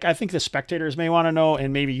 just like I think the spectators may want to know,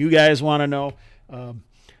 and maybe you guys want to know. I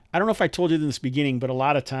don't know if I told you in this beginning, but a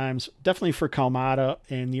lot of times, definitely for Kalmata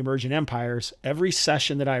and the Emergent Empires, every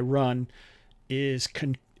session that I run is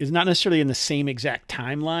not necessarily in the same exact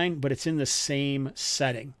timeline, but it's in the same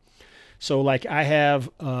setting. So like I had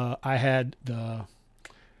the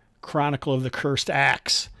Chronicle of the Cursed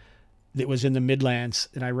Axe that was in the Midlands,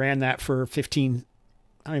 and I ran that for 15,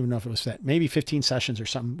 I don't even know if it was that, maybe 15 sessions or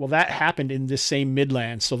something. Well, that happened in this same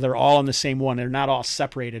Midlands, so they're all in the same one. They're not all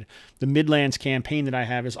separated. The Midlands campaign that I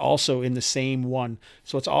have is also in the same one.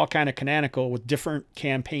 So it's all kind of canonical with different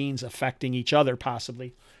campaigns affecting each other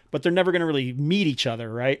possibly, but they're never going to really meet each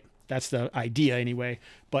other, right? That's the idea anyway.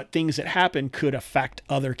 But things that happen could affect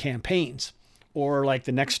other campaigns. Or like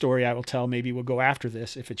the next story I will tell maybe will go after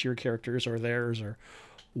this, if it's your characters or theirs or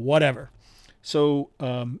whatever. So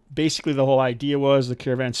basically the whole idea was the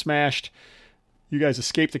caravan smashed. You guys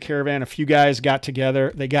escaped the caravan. A few guys got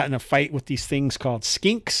together. They got in a fight with these things called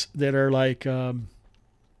skinks that are like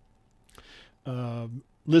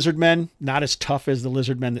lizard men, not as tough as the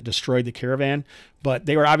lizard men that destroyed the caravan, but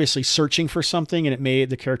they were obviously searching for something, and it made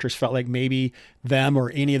the characters felt like maybe them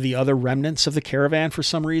or any of the other remnants of the caravan for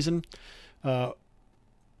some reason,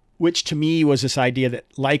 which to me was this idea that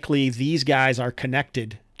likely these guys are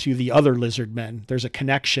connected to the other lizard men. There's a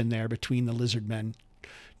connection there between the lizard men,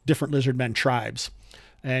 different lizard men tribes,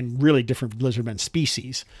 and really different lizard men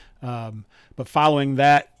species. But following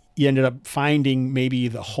that, you ended up finding maybe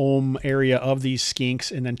the home area of these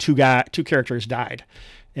skinks, and then two characters died.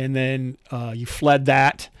 And then you fled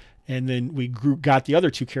that, and then we got the other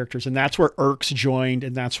two characters, and that's where Erks joined,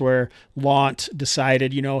 and that's where Launt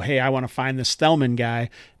decided, hey, I want to find this Thelman guy.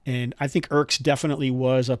 And I think Erks definitely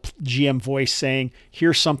was a GM voice saying,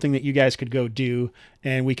 here's something that you guys could go do,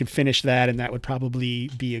 and we can finish that, and that would probably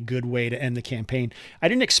be a good way to end the campaign. I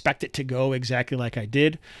didn't expect it to go exactly like I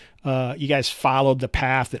did. You guys followed the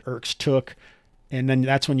path that Erks took, and then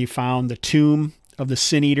that's when you found the tomb of the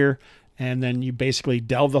Sin Eater, and then you basically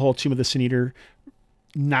delved the whole tomb of the Sin Eater,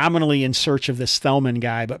 nominally in search of this Thelman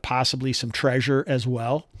guy, but possibly some treasure as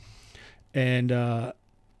well. And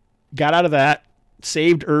got out of that,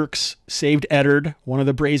 saved Erks, saved Eddard, one of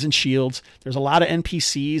the Brazen Shields. There's a lot of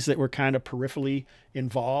NPCs that were kind of peripherally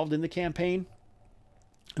involved in the campaign,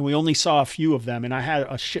 and we only saw a few of them, and I had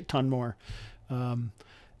a shit ton more.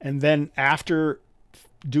 And then after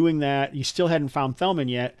doing that, you still hadn't found Thelman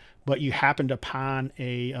yet, but you happened upon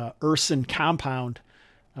a Urson compound,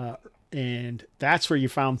 and that's where you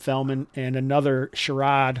found Thelman and another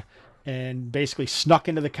Sherrod, and basically snuck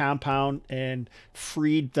into the compound and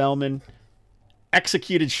freed Thelman,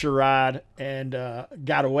 executed Sherrod, and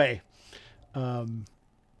got away. That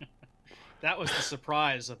was the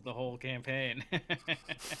surprise of the whole campaign.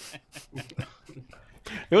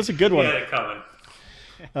 It was a good one. He had it coming.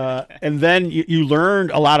 And then you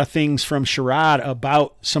learned a lot of things from Sherrod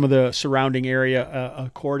about some of the surrounding area,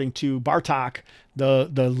 according to Bartok,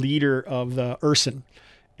 the leader of the Urson.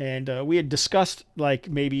 And we had discussed like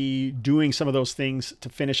maybe doing some of those things to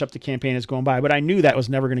finish up the campaign as going by, but I knew that was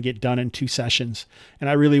never going to get done in 2 sessions. And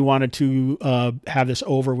I really wanted to have this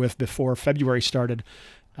over with before February started,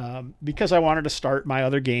 because I wanted to start my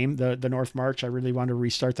other game, the North March. I really wanted to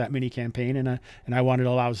restart that mini campaign, and I wanted to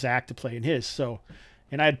allow Zach to play in his. So,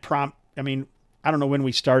 and I had I mean, I don't know when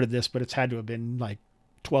we started this, but it's had to have been like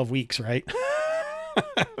 12 weeks, right?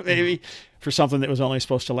 Maybe, for something that was only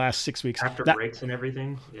supposed to last 6 weeks. After breaks and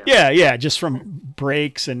everything? Yeah, just from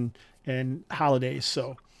breaks and holidays.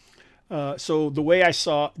 So so the way I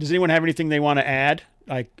saw, does anyone have anything they want to add?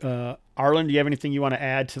 Like, Arlen, do you have anything you want to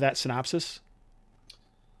add to that synopsis?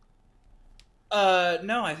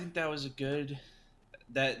 No, I think that was a good,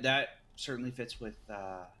 that certainly fits with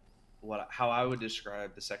how I would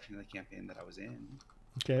describe the section of the campaign that I was in.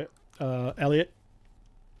 Okay. Elliot?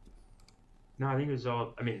 No, I think it was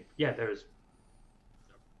all, I mean, yeah, there was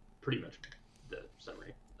pretty much the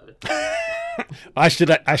summary of it. I should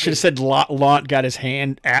have said Launt got his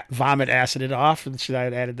hand vomit acided off, and should I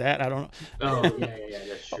have added that? I don't know. Oh, yeah,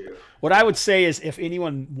 that's true. What I would say is, if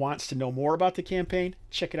anyone wants to know more about the campaign,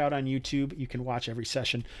 check it out on YouTube. You can watch every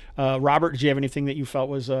session. Robert, did you have anything that you felt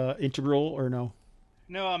was integral or no?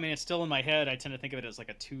 No, I mean, it's still in my head. I tend to think of it as like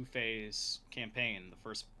a 2-phase campaign.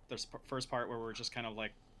 The first part where we're just kind of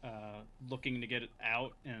like looking to get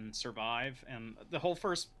out and survive, and the whole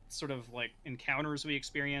first sort of like encounters we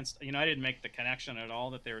experienced, I didn't make the connection at all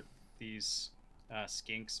that these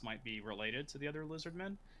skinks might be related to the other lizard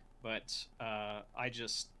men, but I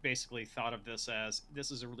just basically thought of this as, this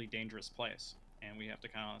is a really dangerous place, and we have to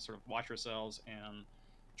kind of sort of watch ourselves and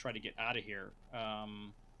try to get out of here.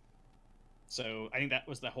 So I think that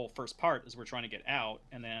was the whole first part, is we're trying to get out.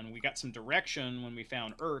 And then we got some direction when we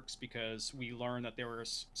found Erks, because we learned that there were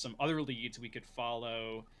some other leads we could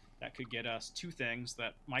follow that could get us 2 things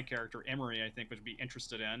that my character, Emery, I think would be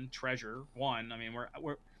interested in. Treasure, 1. I mean,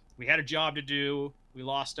 we had a job to do. We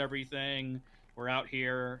lost everything. We're out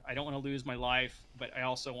here. I don't want to lose my life, but I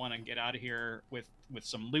also want to get out of here with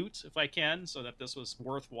some loot if I can, so that this was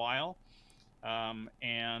worthwhile.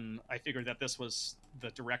 And I figured that this was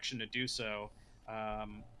the direction to do so.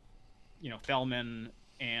 Thelman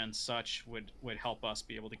and such would help us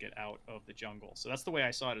be able to get out of the jungle. So that's the way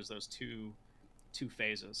I saw it, as those two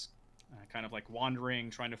phases, kind of like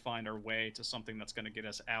wandering, trying to find our way to something that's going to get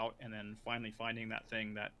us out, and then finally finding that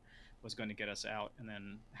thing that was going to get us out, and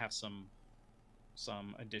then have some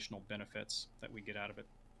additional benefits that we get out of it.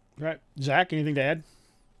 Right. Zach, anything to add?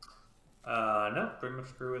 No, pretty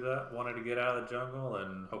much agree with that. Wanted to get out of the jungle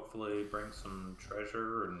and hopefully bring some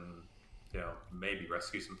treasure and, maybe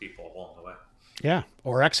rescue some people along the way. Yeah,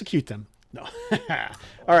 or execute them. No.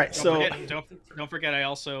 All right. So don't forget, I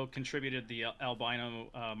also contributed the albino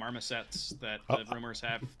marmosets that the rumors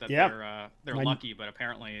have that they're lucky, but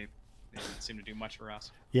apparently they didn't seem to do much for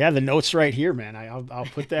us. Yeah, the note's right here, man. I'll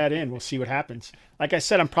put that in. We'll see what happens. Like I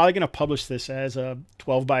said, I'm probably going to publish this as a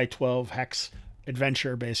 12 by 12 hex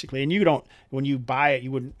adventure, basically. And you don't, when you buy it,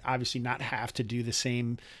 you wouldn't obviously not have to do the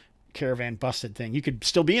same caravan busted thing. You could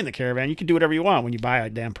still be in the caravan. You could do whatever you want when you buy a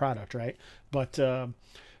damn product, right? But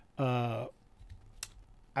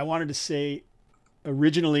I wanted to say,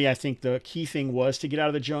 originally, I think the key thing was to get out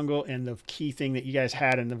of the jungle, and the key thing that you guys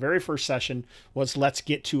had in the very first session was let's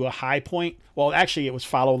get to a high point. Well, actually, it was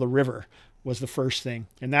follow the river was the first thing,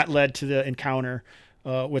 and that led to the encounter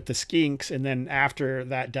with the skinks. And then after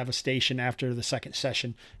that devastation, after the second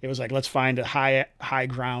session, it was like let's find a high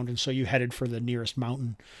ground, and so you headed for the nearest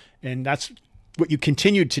mountain, and that's what you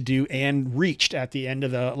continued to do and reached at the end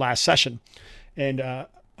of the last session. And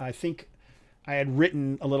I think I had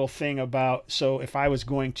written a little thing about, so if I was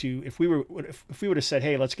going to, if we would have said,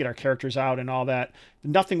 hey, let's get our characters out and all that,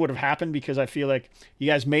 nothing would have happened, because I feel like you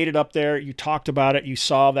guys made it up there. You talked about it. You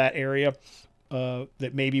saw that area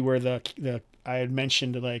that maybe where the I had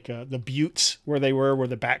mentioned, like the buttes where they were, where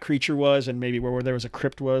the bat creature was, and maybe where there was a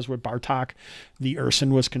crypt was, where Bartok, the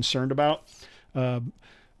Urson, was concerned about.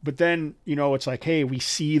 But then, it's like, hey, we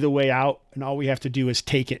see the way out and all we have to do is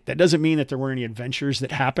take it. That doesn't mean that there weren't any adventures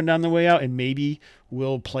that happened on the way out, and maybe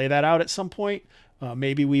we'll play that out at some point.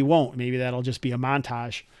 Maybe we won't. Maybe that'll just be a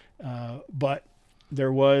montage. But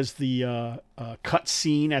there was the cut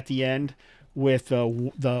scene at the end with the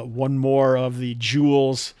one more of the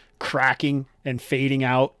jewels cracking and fading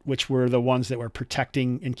out, which were the ones that were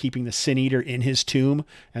protecting and keeping the Sin Eater in his tomb,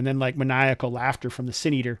 and then like maniacal laughter from the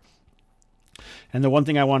Sin Eater. And the one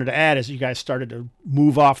thing I wanted to add is you guys started to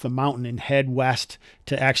move off the mountain and head west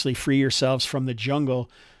to actually free yourselves from the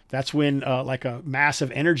jungle. That's when like a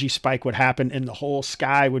massive energy spike would happen, and the whole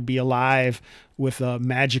sky would be alive with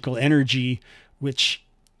magical energy, which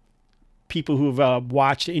people who've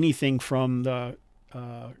watched anything from the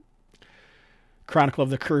Chronicle of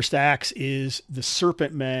the Cursed Axe is the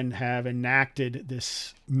Serpent Men have enacted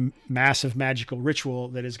this massive magical ritual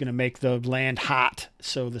that is going to make the land hot,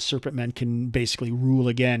 so the Serpent Men can basically rule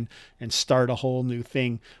again and start a whole new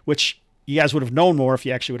thing, which you guys would have known more if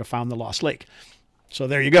you actually would have found the Lost Lake. So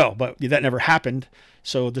there you go. But that never happened.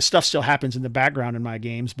 So the stuff still happens in the background in my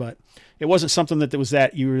games, but it wasn't something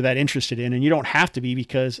that you were that interested in, and you don't have to be,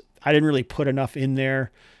 because I didn't really put enough in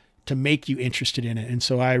there to make you interested in it. And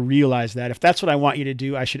so I realized that if that's what I want you to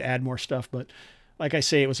do, I should add more stuff. But like I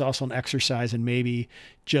say, it was also an exercise in maybe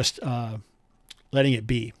just letting it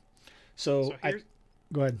be. So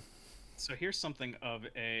go ahead. So here's something of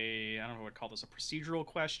I don't know what I would call this, a procedural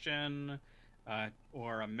question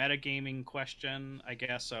or a metagaming question, I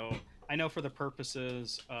guess. So I know for the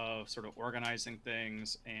purposes of sort of organizing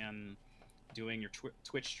things and doing your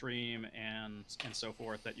Twitch stream and so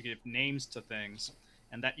forth, that you give names to things,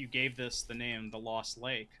 and that you gave this the name The Lost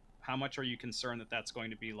Lake. How much are you concerned that that's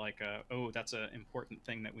going to be like that's an important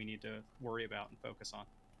thing that we need to worry about and focus on?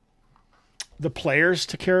 The players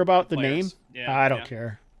to care about the name? Yeah, I don't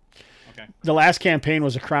care. Okay. The last campaign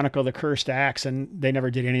was a Chronicle of the Cursed Axe, and they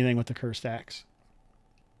never did anything with the Cursed Axe.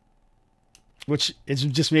 Which is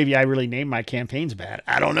just maybe I really named my campaigns bad.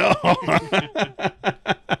 I don't know.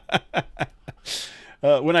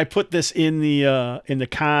 When I put this in the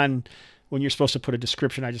con, when you're supposed to put a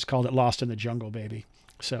description, I just called it Lost in the Jungle, baby.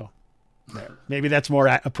 So maybe that's more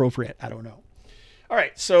appropriate. I don't know. All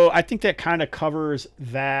right. So I think that kind of covers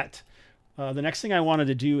that. The next thing I wanted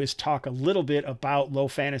to do is talk a little bit about low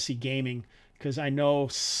fantasy gaming, because I know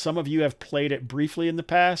some of you have played it briefly in the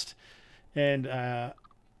past, and I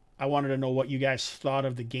wanted to know what you guys thought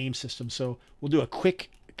of the game system. So we'll do a quick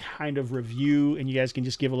kind of review, and you guys can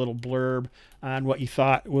just give a little blurb on what you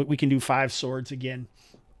thought. We can do 5 swords again.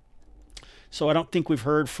 So I don't think we've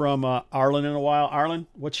heard from Arlen in a while. Arlen,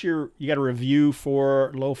 you got a review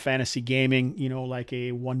for low fantasy gaming, like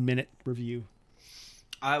a 1-minute review?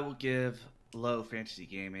 I will give low fantasy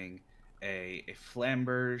gaming a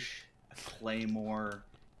flamberge, a claymore,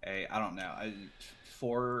 I don't know, a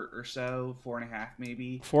 4 or so, 4.5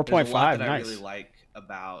 maybe. 4.5, that nice. I really like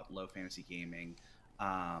about low fantasy gaming.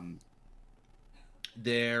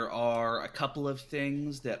 There are a couple of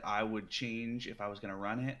things that I would change if I was going to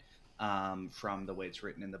run it. From the way it's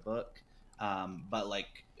written in the book. But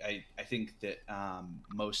I think that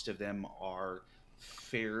most of them are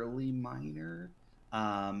fairly minor.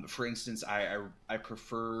 For instance, I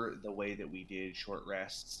prefer the way that we did short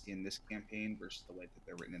rests in this campaign versus the way that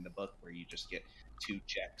they're written in the book, where you just get 2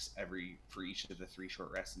 checks for each of the 3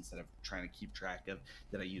 short rests instead of trying to keep track of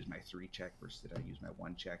did I use my 3 check versus did I use my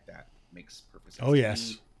 1 check. That makes perfect sense. Oh, to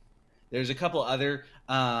yes. me. There's a couple other.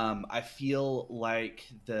 I feel like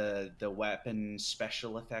the weapon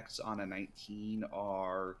special effects on a 19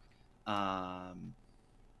 are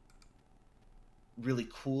really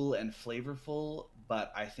cool and flavorful,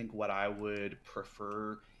 but I think what I would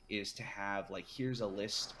prefer is to have, like, here's a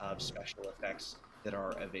list of special effects that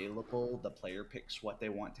are available. The player picks what they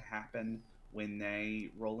want to happen when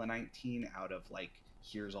they roll a 19 out of, like,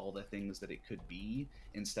 here's all the things that it could be,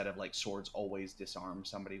 instead of, like, swords always disarm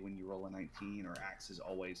somebody when you roll a 19, or axes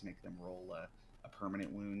always make them roll a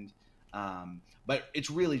permanent wound. But it's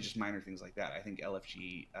really just minor things like that. I think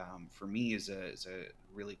LFG, for me, is a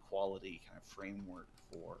really quality kind of framework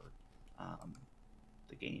for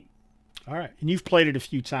the game. All right. And you've played it a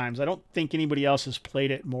few times. I don't think anybody else has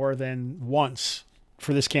played it more than once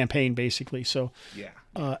for this campaign, basically. So, yeah.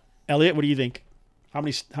 Elliot, what do you think? How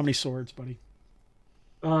many swords, buddy?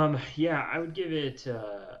 Yeah, I would give it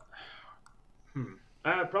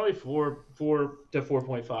probably 4 to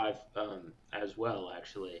 4.5 as well,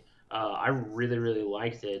 actually. I really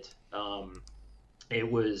liked it.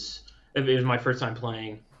 It was my first time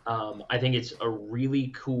playing. I think it's a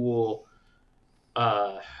really cool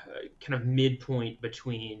kind of midpoint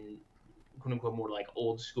between quote unquote more like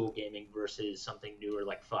old school gaming versus something newer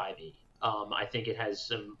like 5e. I think it has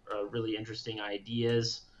some really interesting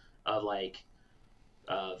ideas of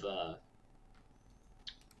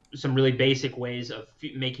some really basic ways of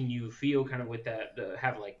making you feel kind of with that,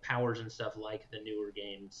 have like powers and stuff like the newer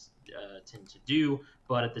games tend to do,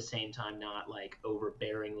 but at the same time not like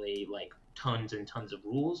overbearingly like tons and tons of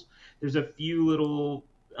rules. There's a few little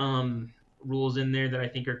rules in there that I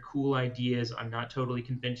think are cool ideas. I'm not totally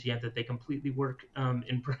convinced yet that they completely work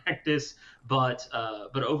in practice, but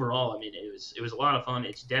overall, I mean, it was a lot of fun.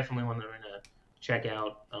 It's definitely one that I'm gonna check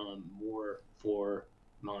out more for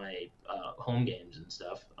my home games and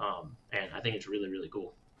stuff, and I think it's really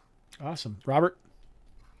cool. Awesome. Robert?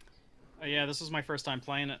 Yeah, this is my first time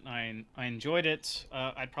playing it, and I enjoyed it.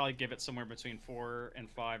 I'd probably give it somewhere between 4 and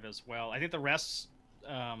 5 as well. I think the rests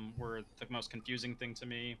were the most confusing thing to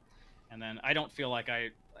me, and then I don't feel like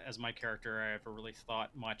as my character, I ever really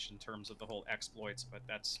thought much in terms of the whole exploits, but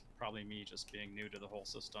that's probably me just being new to the whole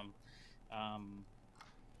system.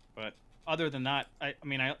 But other than that,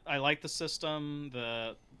 I like the system.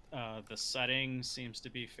 The setting seems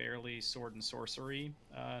to be fairly sword and sorcery,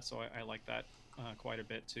 so I like that quite a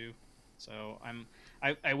bit too. So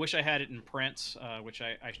I wish I had it in print, which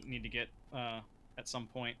I need to get at some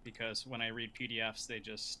point, because when I read PDFs, they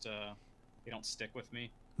just they don't stick with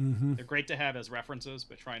me. Mm-hmm. They're great to have as references,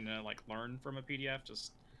 but trying to like learn from a PDF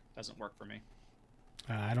just doesn't work for me.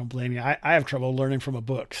 I don't blame you. I have trouble learning from a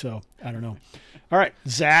book, so I don't know. All right,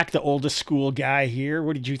 Zach, the oldest school guy here.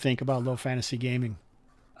 What did you think about low fantasy gaming?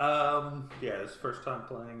 Yeah, it's first time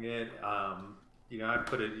playing it. I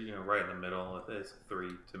put it, right in the middle. It's 3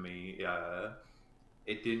 to me.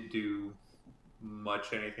 It didn't do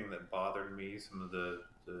much anything that bothered me. Some of the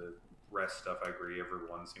rest stuff, I agree.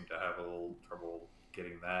 Everyone seemed to have a little trouble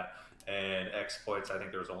getting that. And exploits, I think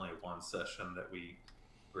there was only one session that we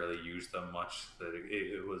really used them much, that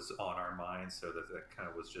it was on our minds, so that kind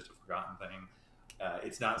of was just a forgotten thing.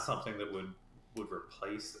 It's not something that would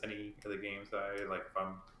replace any of the games that I like. If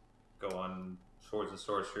I'm going swords and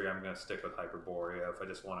sorcery, I'm going to stick with Hyperborea. If I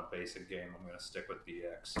just want a basic game, I'm going to stick with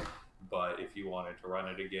BX. But if you wanted to run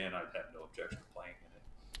it again, I'd have no objection to playing in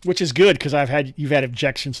it. Which is good, because you've had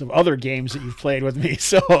objections of other games that you've played with me,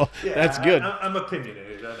 so yeah, that's good. I'm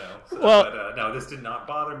opinionated, I know. Well, but no, this did not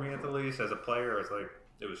bother me at the least. As a player,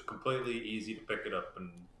 it was completely easy to pick it up and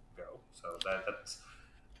go. So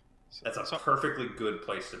that's a perfectly good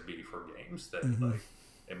place to be for games. That mm-hmm.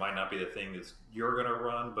 It might not be the thing that you're going to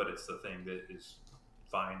run, but it's the thing that is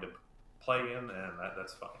fine to play in, and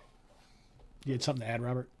that's fine. You had something to add,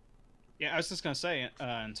 Robert? Yeah, I was just going to say,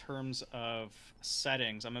 in terms of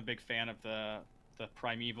settings, I'm a big fan of the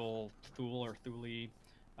primeval Thule or Thule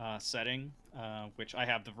setting, which I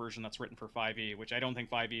have the version that's written for 5e, which I don't think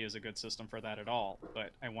 5e is a good system for that at all,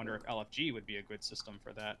 but I wonder if LFG would be a good system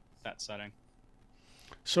for that setting.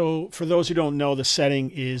 So for those who don't know, the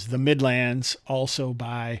setting is the Midlands, also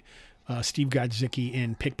by Steve Godzicki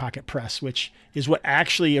in Pickpocket Press, which is what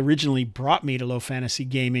actually originally brought me to low fantasy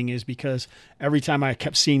gaming, is because every time I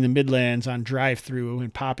kept seeing the Midlands on drive-through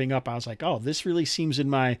and popping up, I was like, oh, this really seems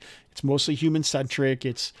it's mostly human-centric.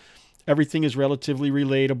 Everything is relatively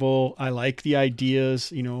relatable. I like the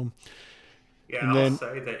ideas, Yeah, And I'll then,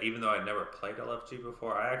 say that even though I never played LFG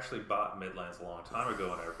before, I actually bought Midlands a long time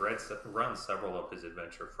ago, and I've run several of his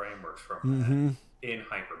adventure frameworks from that in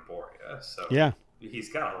Hyperborea. So yeah, he's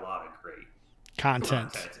got a lot of great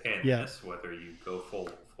content. in Yeah. this, whether you go full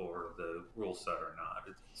for the rule set or not.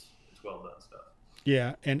 It's well done stuff.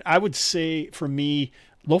 Yeah, and I would say for me,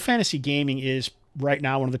 low fantasy gaming is right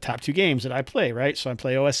now one of the top 2 games that I play, right? So I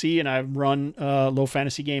play OSE and I run low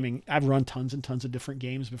fantasy gaming. I've run tons and tons of different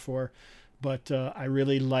games before, but I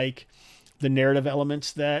really like the narrative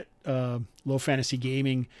elements that low fantasy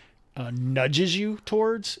gaming nudges you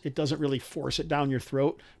towards. It doesn't really force it down your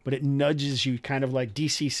throat, but it nudges you, kind of like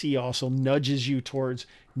DCC also nudges you towards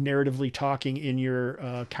narratively talking in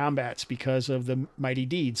your combats because of the mighty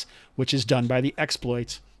deeds, which is done by the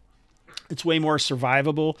exploits. It's way more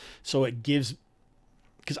survivable, so it gives,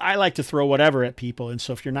 because I like to throw whatever at people, and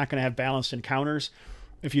so if you're not going to have balanced encounters,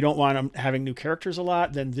 if you don't want them having new characters a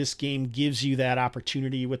lot, then this game gives you that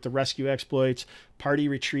opportunity with the rescue exploits, party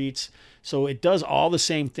retreats. So it does all the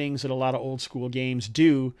same things that a lot of old school games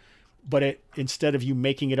do, but it, instead of you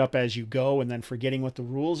making it up as you go and then forgetting what the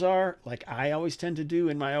rules are, like I always tend to do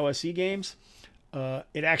in my OSE games,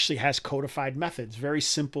 it actually has codified methods, very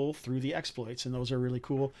simple through the exploits, and those are really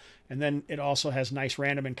cool. And then it also has nice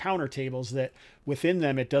random encounter tables that within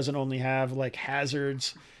them, it doesn't only have like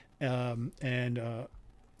hazards and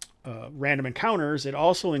random encounters. It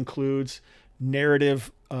also includes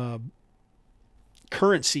narrative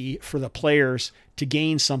currency for the players to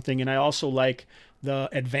gain something. And I also like the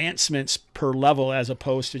advancements per level as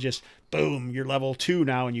opposed to just boom, you're level 2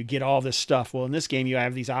 now and you get all this stuff. Well, in this game, you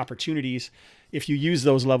have these opportunities, if you use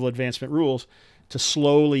those level advancement rules, to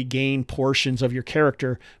slowly gain portions of your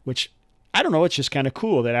character, which I don't know, it's just kind of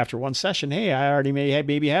cool that after one session, hey, I already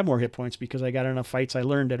maybe have more hit points because I got enough fights, I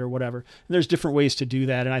learned it or whatever. And there's different ways to do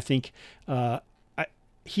that. And I think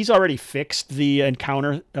he's already fixed the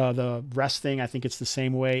encounter, the rest thing. I think it's the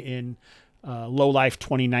same way in Low Life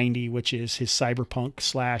 2090, which is his Cyberpunk /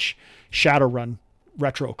 Shadowrun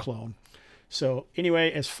retro clone. So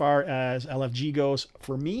anyway, as far as LFG goes,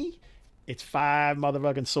 for me, it's 5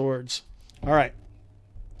 motherfucking swords. All right.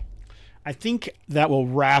 I think that will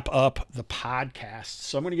wrap up the podcast.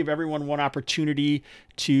 So I'm going to give everyone one opportunity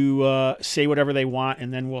to say whatever they want,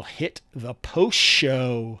 and then we'll hit the post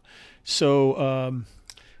show. So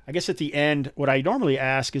I guess at the end, what I normally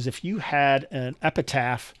ask is if you had an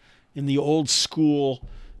epitaph in the old school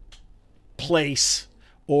place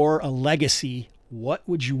or a legacy, what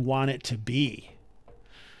would you want it to be?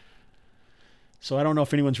 So I don't know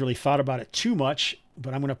if anyone's really thought about it too much,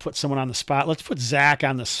 but I'm going to put someone on the spot. Let's put Zach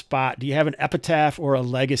on the spot. Do you have an epitaph or a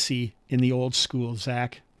legacy in the old school,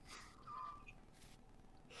 Zach?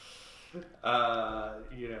 So I've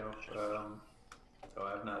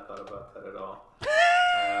not thought about that at all.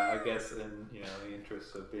 I guess in the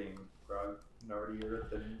interest of being grognardier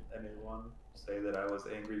than anyone, say that I was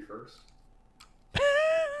angry first.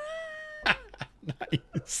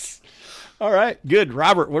 Nice. All right, good.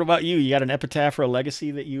 Robert, what about you? You got an epitaph or a legacy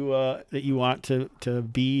that you want to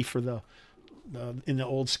be for the in the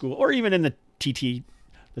old school or even in the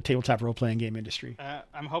tabletop role playing game industry?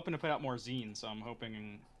 I'm hoping to put out more zines, so I'm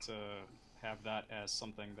hoping to have that as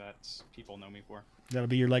something that people know me for. That'll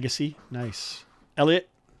be your legacy. Nice. Elliot?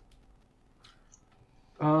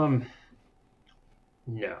 No.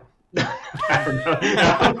 I don't know.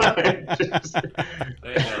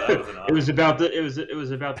 It was about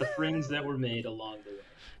the friends that were made along the way.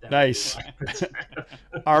 Nice.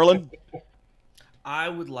 Arlen? I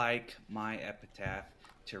would like my epitaph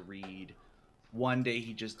to read, "One day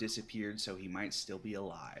he just disappeared, so he might still be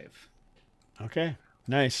alive." Okay,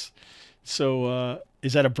 nice. So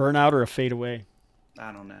is that a burnout or a fade away?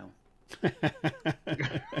 I don't know.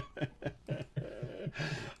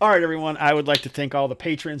 All right, everyone. I would like to thank all the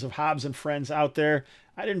patrons of Hobbs and Friends out there.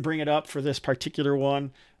 I didn't bring it up for this particular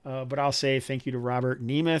one, but I'll say thank you to Robert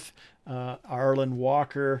Nemeth, Arlen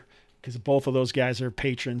Walker, because both of those guys are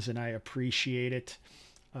patrons, and I appreciate it.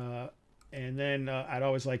 And then I'd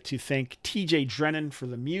always like to thank TJ Drennan for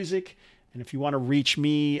the music. And if you want to reach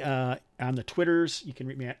me on the Twitters, you can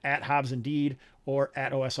reach me at Hobbs Indeed or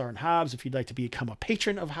at OSR and Hobbs. If you'd like to become a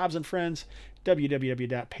patron of Hobbs and Friends,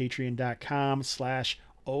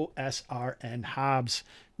 www.patreon.com/OSRN Hobbs.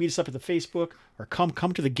 Meet us up at the Facebook or come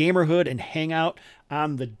to the Gamerhood and hang out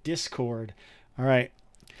on the Discord. All right.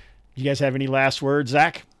 You guys have any last words,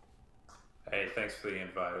 Zach? Hey, thanks for the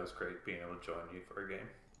invite. It was great being able to join you for a game.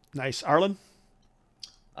 Nice. Arlen?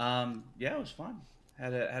 Yeah, it was fun.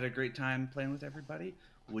 Had a great time playing with everybody.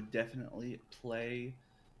 Would definitely play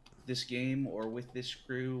this game or with this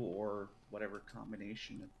crew or whatever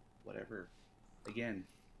combination of whatever again.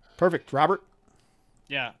 Perfect. Robert?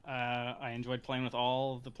 Yeah, I enjoyed playing with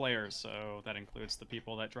all of the players, so that includes the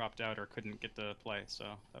people that dropped out or couldn't get to play. So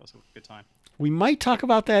that was a good time. We might talk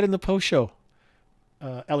about that in the post show.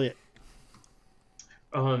 Elliot.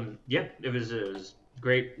 Yeah, it was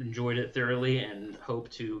great. Enjoyed it thoroughly, and hope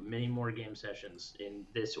to many more game sessions in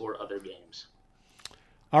this or other games.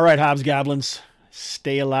 All right, Hobbs Goblins,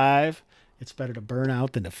 stay alive. It's better to burn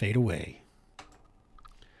out than to fade away.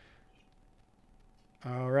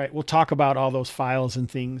 All right, we'll talk about all those files and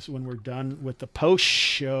things when we're done with the post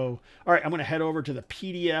show. All right, I'm going to head over to the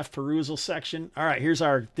PDF perusal section. All right, here's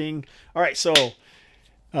our thing. All right, so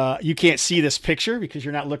you can't see this picture because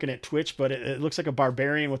you're not looking at Twitch, but it looks like a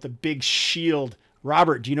barbarian with a big shield.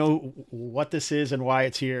 Robert, do you know what this is and why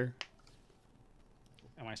it's here?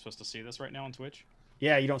 Am I supposed to see this right now on Twitch?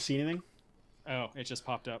 Yeah, you don't see anything? Oh, it just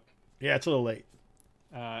popped up. Yeah, it's a little late.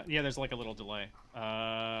 Yeah, there's like a little delay.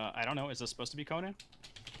 I don't know. Is this supposed to be Conan?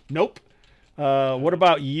 Nope. What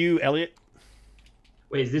about you, Elliot?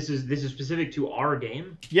 Wait, this is specific to our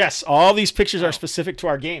game? Yes, all these pictures are specific to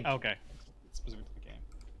our game. Okay. It's specific to the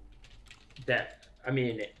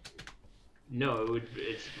game. No,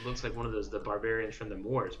 it looks like one of the barbarians from the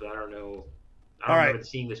Moors, but I don't know. I All don't right. remember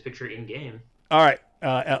seeing this picture in game. All right,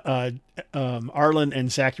 Arlen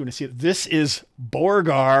and Zach, you want to see it? This is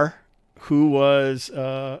Borgar, who was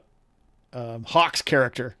Hawk's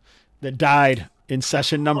character that died in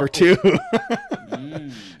session number 2.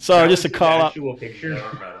 So That just was to call an out, actual picture.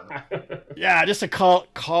 yeah, just to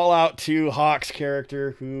call out to Hawk's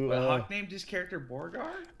character who But Hawk named his character Borgar?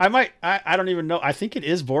 I don't even know. I think it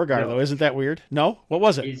is Borgar No. though. Isn't that weird? No, what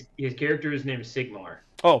was it? His character is named Sigmar.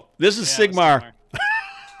 Oh, this is Yeah, Sigmar.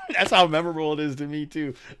 That's how memorable it is to me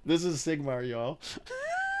too. This is Sigmar, y'all.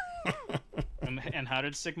 And how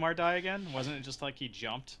did Sigmar die again? Wasn't it just like he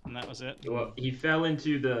jumped and that was it? Well, he fell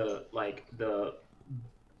into the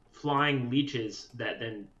flying leeches that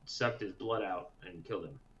then sucked his blood out and killed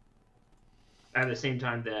him. At the same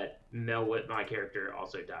time that Melwit, my character,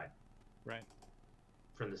 also died. Right.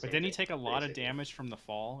 From the same But didn't he thing, take a lot of basically. damage from the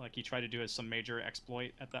fall? Like he tried to do some major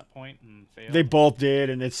exploit at that point and failed. They both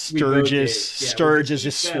did, and it's We both did. Sturgis. Yeah, Sturgis he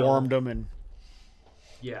just fell. swarmed him, and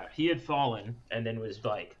Yeah, he had fallen and then was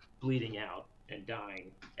like bleeding out and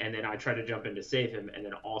dying, and then I tried to jump in to save him, and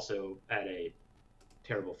then also had a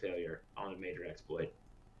terrible failure on a major exploit.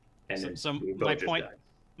 And then So we both just died.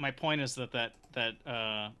 my point is that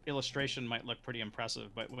illustration might look pretty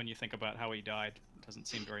impressive, but when you think about how he died, it doesn't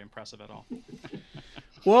seem very impressive at all.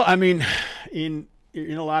 well, I mean, in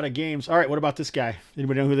a lot of games. All right, what about this guy?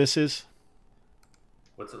 Anybody know who this is?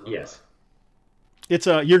 What's it look Yes. It's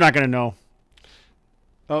you're not gonna know.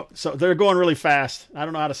 Oh, so they're going really fast. I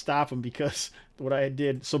don't know how to stop them because what I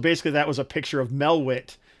did. So basically, that was a picture of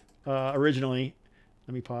Melwit originally.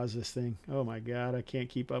 Let me pause this thing. Oh my God, I can't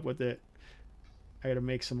keep up with it. I got to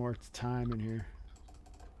make some more time in here.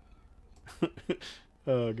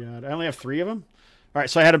 Oh God, I only have 3 of them. All right,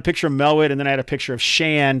 so I had a picture of Melwit, and then I had a picture of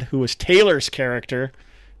Shand, who was Taylor's character,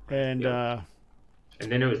 and Yep.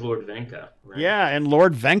 And then it was Lord Venka, right? yeah, and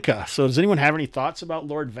Lord Venka. So does anyone have any thoughts about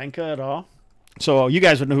Lord Venka at all? So you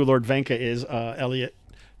guys would know who Lord Venka is, Elliot.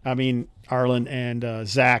 I mean, Arlen and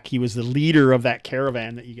Zach. He was the leader of that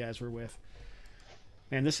caravan that you guys were with.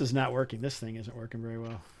 Man, this is not working. This thing isn't working very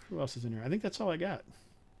well. Who else is in here? I think that's all I got.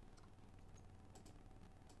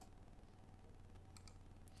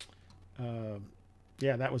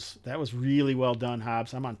 Yeah, that was really well done,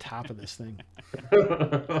 Hobbs. I'm on top of this thing.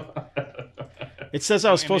 It says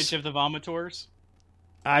I was supposed to. Image of the vomitors.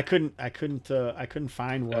 I couldn't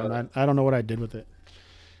find one. I don't know what I did with it.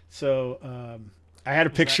 So I had a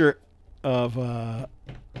picture of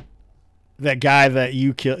that guy that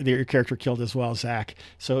you killed, that your character killed as well, Zach.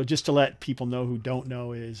 So just to let people know who don't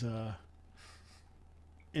know is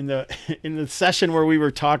in the session where we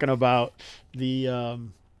were talking about the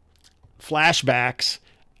flashbacks,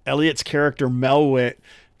 Elliot's character Melwit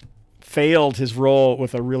failed his role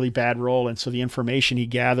with a really bad roll, and so the information he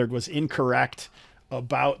gathered was incorrect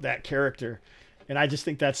about that character. And I just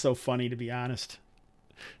think that's so funny, to be honest,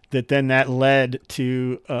 that then that led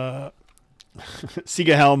to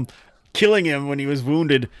Sigahelm killing him when he was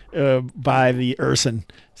wounded by the Urson.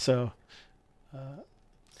 So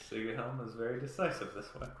Sigahelm is very decisive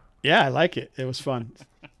this way. yeah, I like it. It was fun.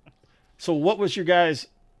 So what was your guys,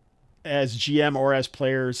 as GM or as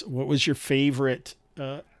players, what was your favorite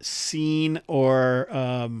scene or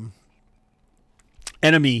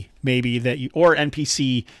enemy maybe that you, or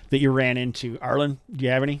NPC that you ran into? Arlen, do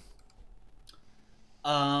you have any?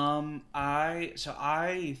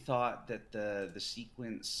 I thought that the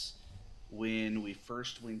sequence when we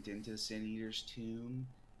first went into the Sin Eater's tomb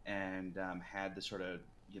and had the sort of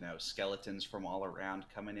skeletons from all around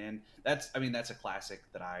coming in. That's a classic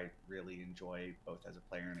that I really enjoy, both as a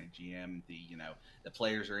player and a GM. The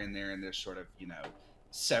players are in there, and there's sort of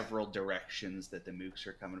several directions that the mooks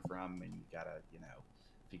are coming from, and you gotta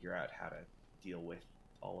figure out how to deal with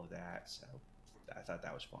all of that. So I thought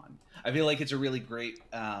that was fun. I feel like it's a really great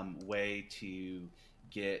way to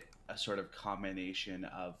get a sort of combination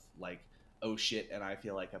of like, oh shit, and I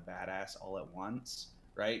feel like a badass all at once,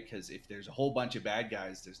 right? Because if there's a whole bunch of bad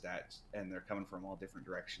guys, there's that, and they're coming from all different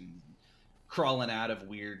directions, crawling out of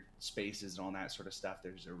weird spaces and all that sort of stuff.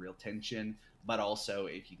 There's a real tension, but also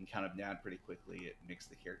if you can count them down pretty quickly, it makes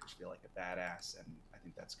the characters feel like a badass, and I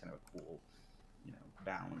think that's kind of a cool,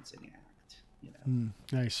 balancing act.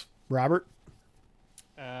 Nice, Robert.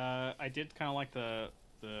 I did kind of like the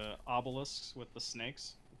obelisks with the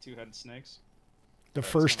snakes, the two-headed snakes. The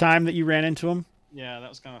first time that you ran into him? Yeah, that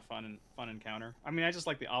was kind of fun encounter. I mean, I just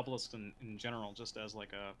like the obelisks in general, just as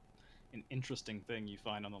like an interesting thing you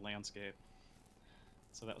find on the landscape.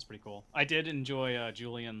 So that was pretty cool. I did enjoy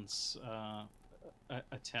Julian's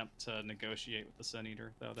attempt to negotiate with the Sun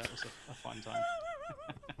Eater, though. That was a fun time.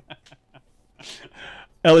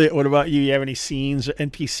 Elliot, what about you? You have any scenes,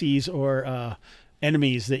 NPCs, or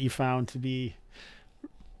enemies that you found to be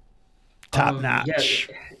top notch?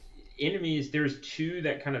 Yeah, enemies. There's two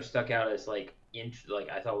that kind of stuck out as like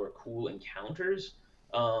I thought were cool encounters.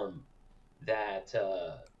 That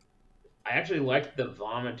I actually liked the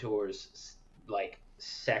Vomitors like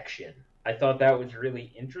section. I thought that was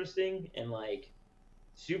really interesting and like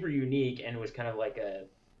super unique, and was kind of like a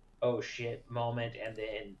oh shit moment, and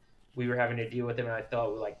then we were having to deal with them, and I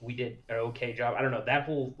thought like we did an okay job. I don't know, that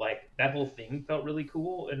whole thing felt really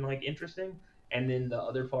cool and like interesting. And then the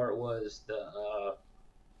other part was the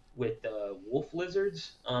with the wolf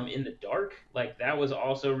lizards in the dark. Like that was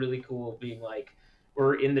also really cool, being like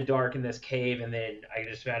we're in the dark in this cave, and then I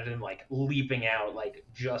just imagine them like leaping out like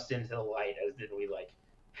just into the light, as then we like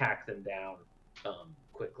hack them down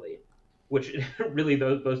quickly. Which really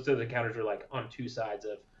those encounters were like on two sides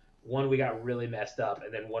of one, we got really messed up,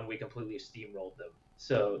 and then one we completely steamrolled them.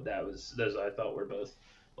 So those I thought were both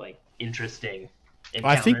like interesting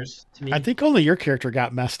encounters to me. I think only your character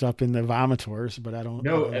got messed up in the Vomitors, but I don't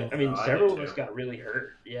know. I mean, several of us got really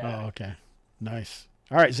hurt. Yeah. Oh, okay. Nice.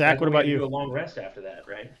 All right, Zach, what about you? Do a long rest after that,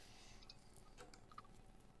 right?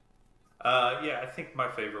 Yeah, I think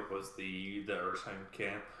my favorite was the Ursheim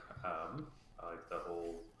camp. I like the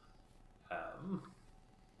whole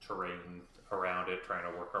terrain around it, trying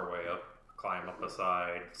to work our way up, climb up a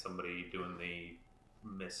side, somebody doing the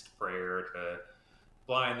mist prayer to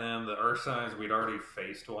blind them. The Ursheims, we'd already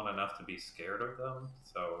faced one enough to be scared of them,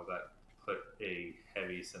 so that put a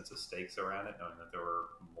heavy sense of stakes around it, knowing that there were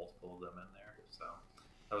multiple of them in there. So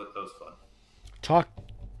that was fun.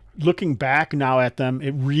 Looking back now at them,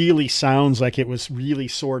 it really sounds like it was really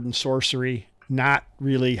sword and sorcery, not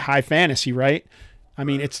really high fantasy, right? I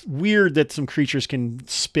mean, it's weird that some creatures can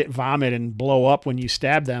spit vomit and blow up when you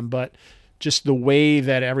stab them, but just the way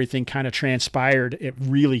that everything kind of transpired, it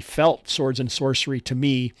really felt swords and sorcery to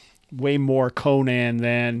me, way more Conan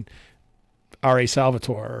than R.A.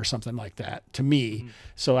 Salvatore or something like that to me. Mm-hmm.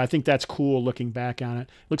 So I think that's cool looking back on it.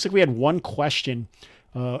 Looks like we had one question.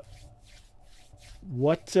 When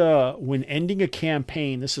ending a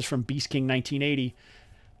campaign, this is from Beast King 1980,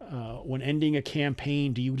 when ending a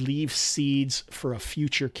campaign, do you leave seeds for a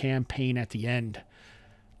future campaign at the end?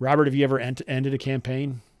 Robert, have you ever ended a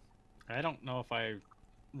campaign? I don't know if I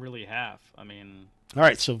really have. I mean... All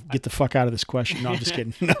right, so get the fuck out of this question. No, I'm just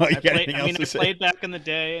kidding. No, I played back in the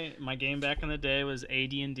day. My game back in the day was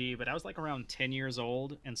AD&D, but I was like around 10 years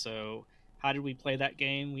old, and so how did we play that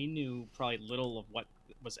game? We knew probably little of what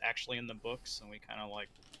was actually in the books, and we kind of like...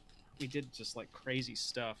 We did just like crazy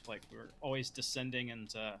stuff. Like we were always descending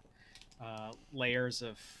into layers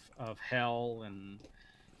of hell, and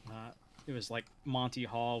it was like Monty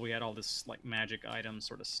Hall. We had all this like magic item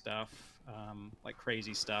sort of stuff, like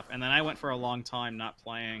crazy stuff. And then I went for a long time not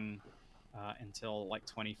playing until like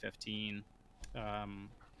 2015,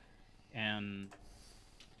 and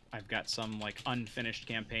I've got some like unfinished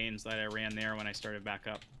campaigns that I ran there when I started back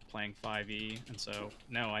up playing 5e, and so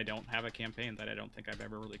no, I don't have a campaign that I don't think I've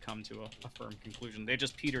ever really come to a firm conclusion. They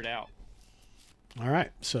just petered out. All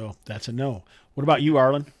right, so that's a no. What about you,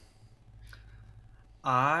 Arlen?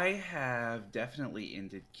 I have definitely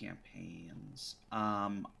ended campaigns.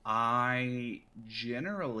 I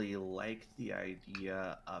generally like the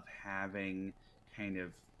idea of having kind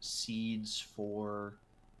of seeds for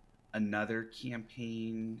another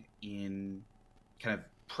campaign in kind of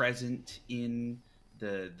present in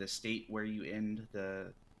the state where you end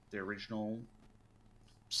the original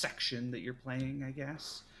section that you're playing, I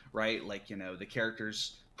guess, right? Like, the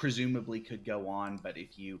characters presumably could go on, but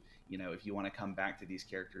if you want to come back to these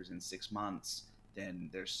characters in 6 months, then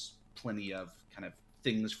there's plenty of kind of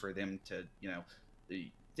things for them to, the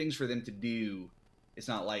things for them to do. It's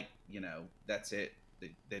not like, that's it.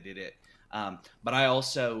 They did it. But I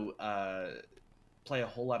also play a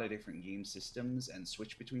whole lot of different game systems and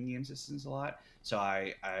switch between game systems a lot. So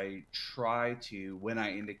I try to, when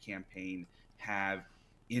I end a campaign, have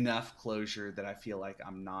enough closure that I feel like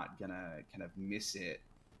I'm not gonna kind of miss it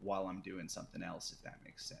while I'm doing something else, if that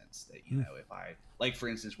makes sense. That, if I, like, for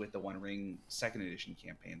instance, with the One Ring 2nd edition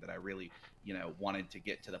campaign, that I really, wanted to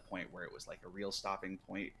get to the point where it was like a real stopping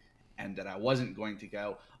point, and that I wasn't going to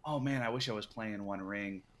go, oh man, I wish I was playing One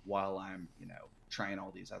Ring while I'm, trying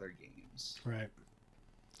all these other games. Right.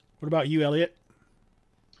 What about you, Elliot?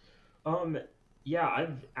 Yeah,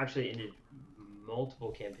 I've actually ended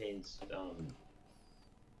multiple campaigns,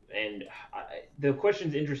 and the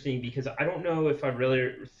question's interesting because I don't know if I've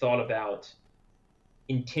really thought about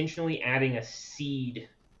intentionally adding a seed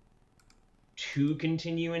to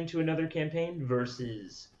continue into another campaign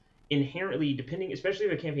versus inherently, depending, especially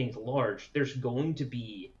if a campaign's large, there's going to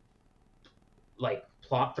be like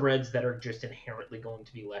plot threads that are just inherently going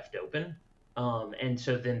to be left open. And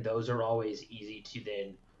so then those are always easy to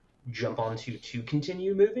then jump onto to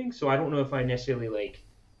continue moving. So I don't know if I necessarily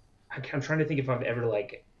I'm trying to think if I've ever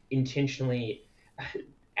intentionally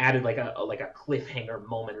added like a cliffhanger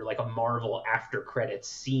moment or like a Marvel after credits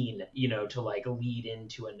scene, to lead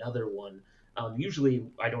into another one. Usually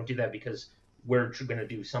I don't do that because we're going to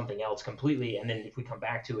do something else completely. And then if we come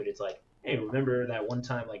back to it, it's like, hey, remember that one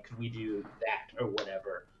time, could we do that or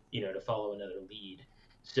whatever, to follow another lead.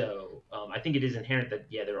 So I think it is inherent that,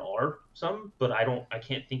 yeah, there are some, but I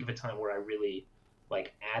can't think of a time where I really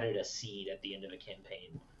added a seed at the end of a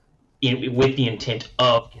campaign with the intent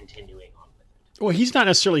of continuing on with it. Well, he's not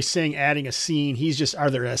necessarily saying adding a scene. He's just,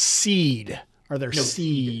 are there a seed? Are there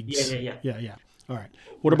seeds? Yeah. All right.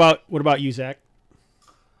 What about you, Zach?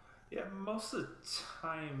 Yeah, most of the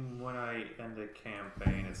time when I end a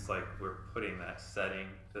campaign, it's like we're putting that setting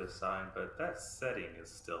to the side, but that setting is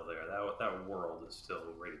still there. That world is still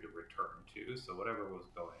ready to return to. So whatever was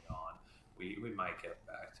going on, we might get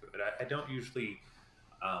back to it. I don't usually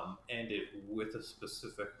end it with a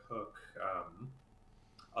specific hook.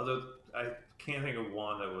 Although I can't think of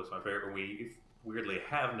one that was my favorite. We weirdly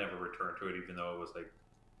have never returned to it, even though it was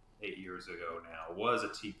 8 years ago now. It was a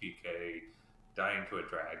TPK. Dying to a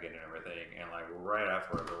dragon and everything, and right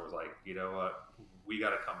afterwards it was you know what, we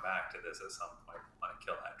got to come back to this at some point. Want to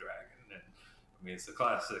kill that dragon? And I mean, it's a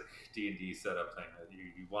classic D&D setup thing that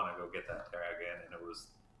you want to go get that dragon, and it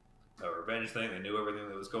was a revenge thing. They knew everything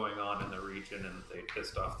that was going on in the region, and they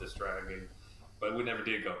pissed off this dragon, but we never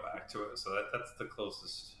did go back to it. So that's the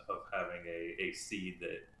closest of having a seed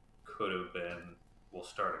that could have been. We'll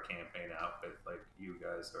start a campaign out with you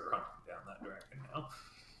guys are hunting down that dragon now.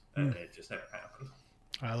 And it just never happened.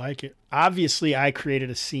 I like it. Obviously, I created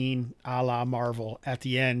a scene a la Marvel at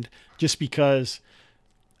the end just because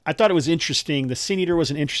I thought it was interesting. The Sin Eater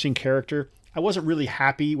was an interesting character. I wasn't really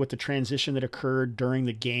happy with the transition that occurred during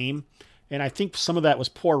the game. And I think some of that was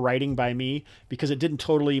poor writing by me because it didn't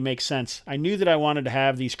totally make sense. I knew that I wanted to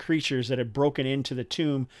have these creatures that had broken into the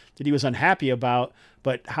tomb that he was unhappy about,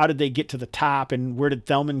 but how did they get to the top, and where did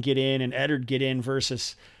Thelman get in and Eddard get in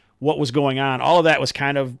versus what was going on? All of that was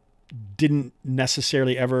kind of didn't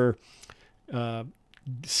necessarily ever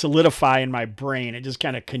solidify in my brain. It just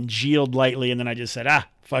kind of congealed lightly, and then I just said,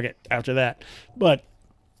 fuck it after that. But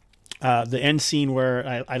the end scene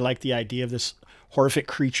where I like the idea of this horrific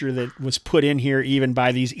creature that was put in here even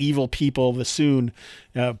by these evil people, the Soon,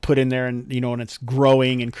 put in there, and and it's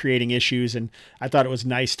growing and creating issues, and I thought it was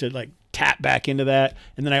nice to tap back into that.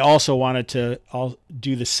 And then I also wanted to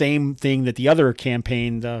do the same thing that the other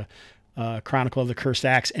campaign, the Chronicle of the Cursed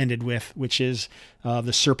Axe, ended with, which is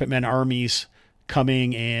the Serpent Men armies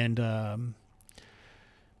coming. And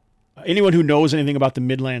anyone who knows anything about the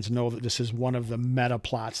Midlands know that this is one of the meta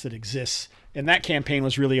plots that exists. And that campaign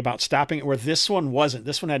was really about stopping it, where this one wasn't.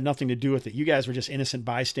 This one had nothing to do with it. You guys were just innocent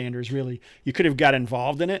bystanders, really. You could have got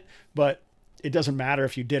involved in it, but it doesn't matter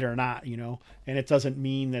if you did or not, and it doesn't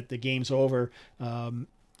mean that the game's over, and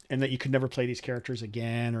that you could never play these characters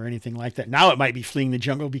again or anything like that. Now it might be fleeing the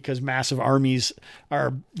jungle because massive armies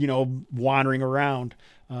are, wandering around.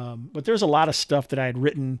 But there's a lot of stuff that I had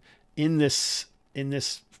written in this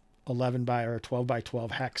 11 by or 12 by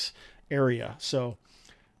 12 hex area. So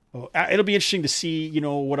it'll be interesting to see,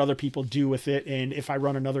 what other people do with it. And if I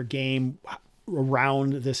run another game,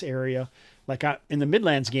 around this area. Like in the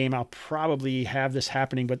Midlands game, I'll probably have this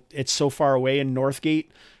happening, but it's so far away in Northgate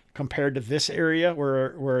compared to this area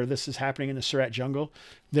where this is happening in the Surratt jungle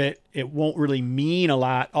that it won't really mean a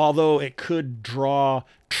lot, although it could draw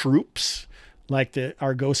troops. Like the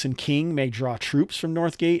Argosan King may draw troops from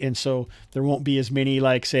Northgate, and so there won't be as many,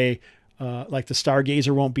 like, say, like the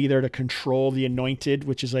Stargazer won't be there to control the Anointed,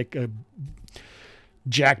 which is like a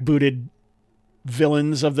jackbooted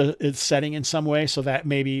villains of the setting in some way. So that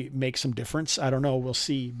maybe makes some difference. I don't know. We'll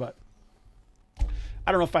see. But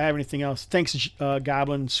I don't know if I have anything else. Thanks,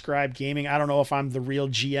 Goblin Scribe Gaming. I don't know if I'm the real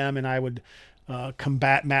GM and I would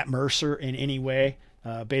combat Matt Mercer in any way.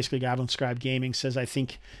 Basically, Goblin Scribe Gaming says, I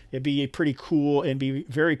think it'd be pretty cool and be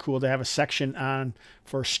very cool to have a section on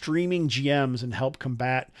for streaming GMs and help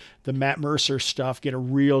combat the Matt Mercer stuff, get a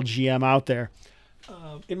real GM out there.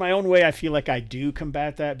 In my own way, I feel like I do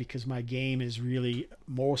combat that because my game is really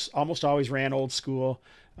almost always ran old school.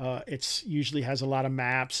 It's usually has a lot of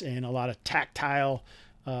maps and a lot of tactile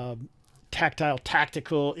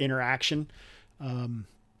tactical interaction.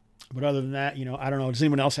 But other than that, I don't know. Does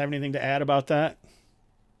anyone else have anything to add about that?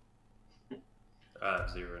 I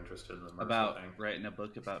have zero interest in the About thing. writing a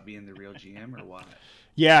book about being the real GM or what?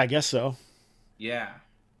 Yeah, I guess so. Yeah,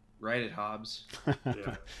 write it, Hobbs.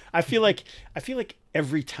 Yeah. I feel like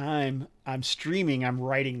every time I'm streaming, I'm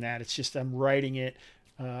writing that. It's just I'm writing it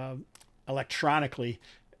electronically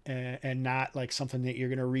and not like something that you're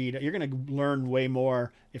going to read. You're going to learn way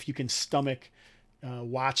more if you can stomach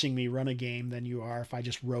watching me run a game than you are if I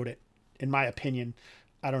just wrote it, in my opinion.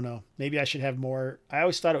 I don't know. Maybe I should have more. I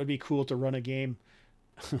always thought it would be cool to run a game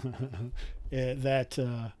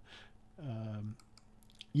that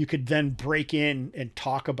you could then break in and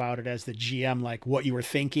talk about it as the GM, like what you were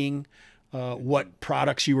thinking, what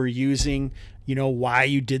products you were using, why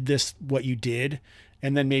you did this, what you did,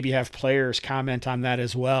 and then maybe have players comment on that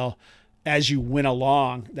as well as you went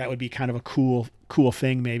along. That would be kind of a cool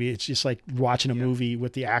thing. Maybe it's just like watching a movie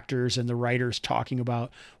with the actors and the writers talking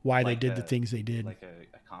about why they did the things they did. Like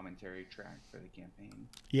a commentary track for the campaign.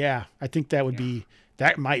 Yeah, I think that would be,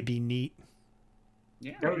 that might be neat.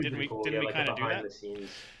 Yeah. That would be Didn't pretty we- cool. didn't we like kinda a do that? behind the scenes.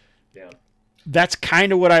 Yeah. That's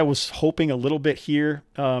kind of what I was hoping a little bit here.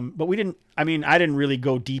 But I didn't really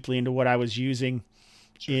go deeply into what I was using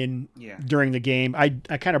during the game. I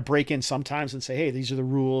kind of break in sometimes and say, hey, these are the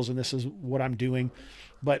rules and this is what I'm doing.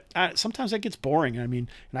 But sometimes that gets boring. And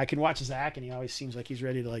I can watch Zach and he always seems like he's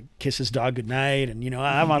ready to like kiss his dog goodnight. And,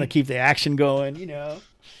 I want to keep the action going,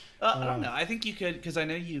 I don't know. I think you could, because I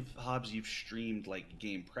know you've streamed like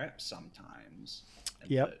game prep sometimes and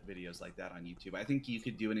put videos like that on YouTube. I think you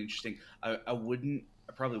could do an interesting. I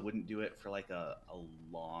probably wouldn't do it for like a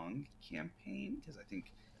long campaign because I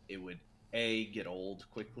think it would A, get old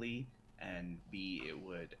quickly, and B, it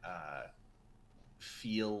would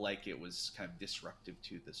feel like it was kind of disruptive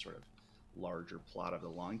to the sort of larger plot of the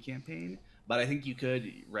long campaign. But I think you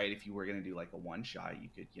could, right, if you were going to do like a one shot, you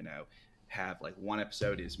could, have like one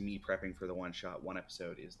episode is me prepping for the one shot, one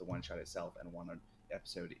episode is the one shot itself, and one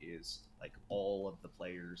episode is like all of the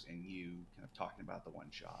players and you kind of talking about the one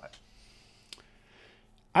shot.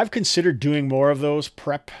 I've considered doing more of those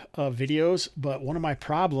prep videos, but one of my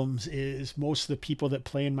problems is most of the people that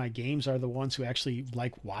play in my games are the ones who actually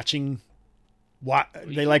like watching.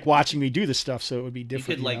 They like watching me do this stuff, so it would be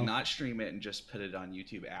different. You could not stream it and just put it on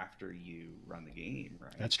YouTube after you run the game,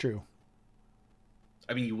 right? That's true.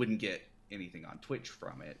 I mean, you wouldn't get anything on Twitch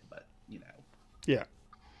from it, but Yeah,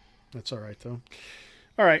 that's all right though.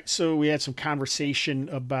 All right, so we had some conversation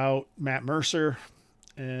about Matt Mercer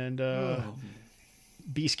and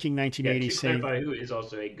Beast King 1980 to saying, clarify, who is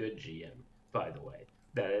also a good GM, by the way.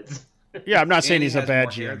 That is. yeah, I'm not saying And he's he a has bad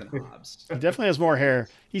more hair GM. than Hobbs. He definitely has more hair.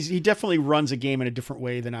 He definitely runs a game in a different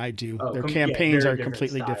way than I do. Their campaigns very are different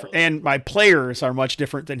completely styles. different, and my players are much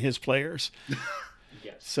different than his players.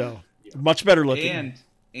 Yes. So much better looking.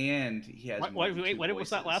 And he has. Wait, what was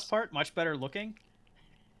that last part? Much better looking?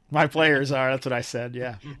 My players are. That's what I said.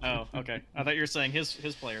 Yeah. Oh, okay. I thought you were saying his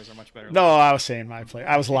players are much better. No, I was saying my player.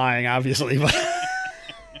 I was lying, obviously, but.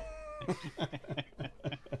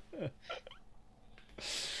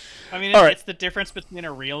 I mean, it's the difference between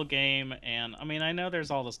a real game and, I know there's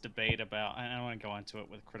all this debate about, I don't want to go into it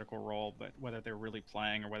with Critical Role, but whether they're really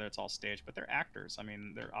playing or whether it's all staged, but they're actors.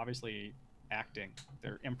 They're obviously acting.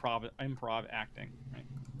 They're improv acting, right?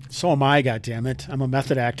 So am I, goddammit. I'm a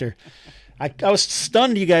method actor. I was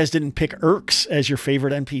stunned you guys didn't pick Erks as your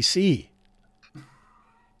favorite NPC.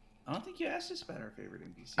 I don't think you asked us about our favorite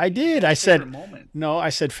NPC. I did. I said, moment. no, I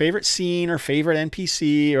said favorite scene or favorite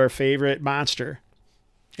NPC or favorite monster.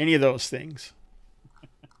 Any of those things.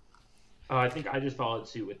 I think I just followed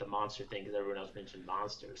suit with the monster thing because everyone else mentioned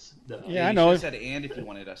monsters. Yeah, I you know. should've said and if you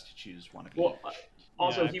wanted us to choose one of Well, each.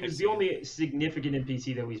 also, Yeah, he I was picked the only significant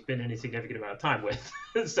NPC that we spent any significant amount of time with.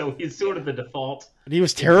 So he's sort of the default. He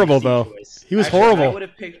was terrible, NPC though. choice. He was Actually, I horrible. would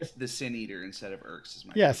have picked the Sin Eater instead of Urks as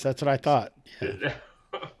my Yes, favorite that's what I thought. NPC.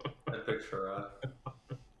 I picture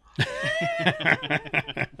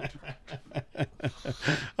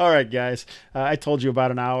All right, guys. I told you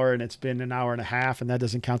about an hour, and it's been an hour and a half, and that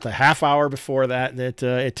doesn't count the half hour before that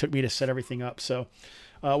it took me to set everything up. So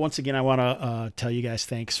once again, I want to tell you guys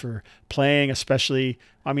thanks for playing, especially,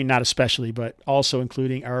 I mean, not especially, but also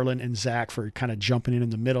including Arlen and Zach for kind of jumping in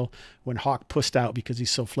the middle when Hawk pussed out because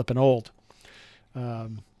he's so flippin' old.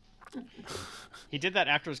 He did that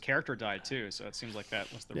after his character died too, so it seems like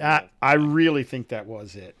that was the Yeah, real I thing. really think that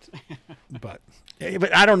was it. But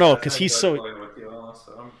I don't know, because he's so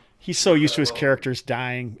used to his characters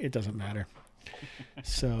dying, it doesn't matter.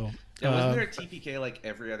 So Yeah, wasn't there a TPK like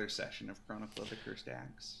every other session of Chronicle of the Cursed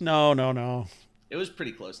Axe? no. It was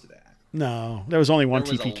pretty close to that. No, there was only one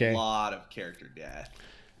There was TPK. a lot of character death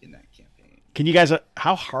in that campaign. Can you guys,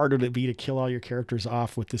 how hard would it be to kill all your characters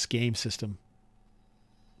off with this game system?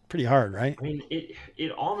 Pretty hard, right? I mean,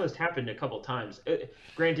 it almost happened a couple times.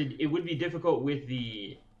 Granted, it would be difficult with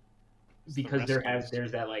because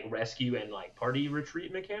there's that like rescue and like party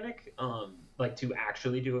retreat mechanic, like to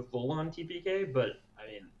actually do a full on TPK. But I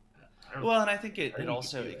mean, I don't Well, and I think I think it you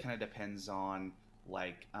also could do it it. kind of depends on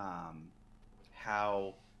like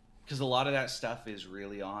how, because a lot of that stuff is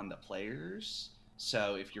really on the players.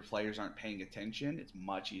 So if your players aren't paying attention, it's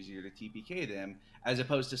much easier to TPK them, as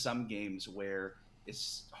opposed to some games where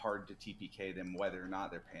it's hard to TPK them whether or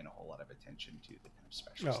not they're paying a whole lot of attention to the kind of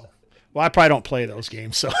special No. stuff. That they Well, I probably don't play those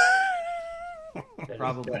games, so.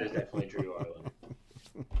 Probably. that is definitely true,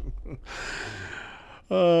 Arlen.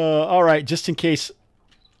 All right, just in case,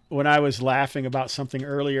 when I was laughing about something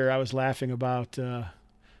earlier, I was laughing about, I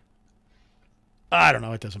don't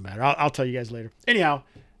know, it doesn't matter. I'll tell you guys later. Anyhow,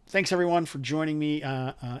 thanks everyone for joining me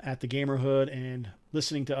at the Gamerhood and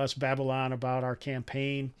listening to us babble on about our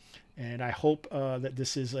campaign. And I hope that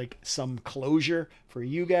this is like some closure for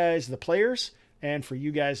you guys, the players, and for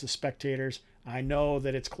you guys, the spectators. I know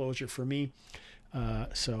that it's closure for me.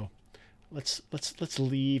 So let's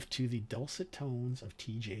leave to the dulcet tones of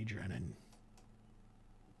TJ Drennan.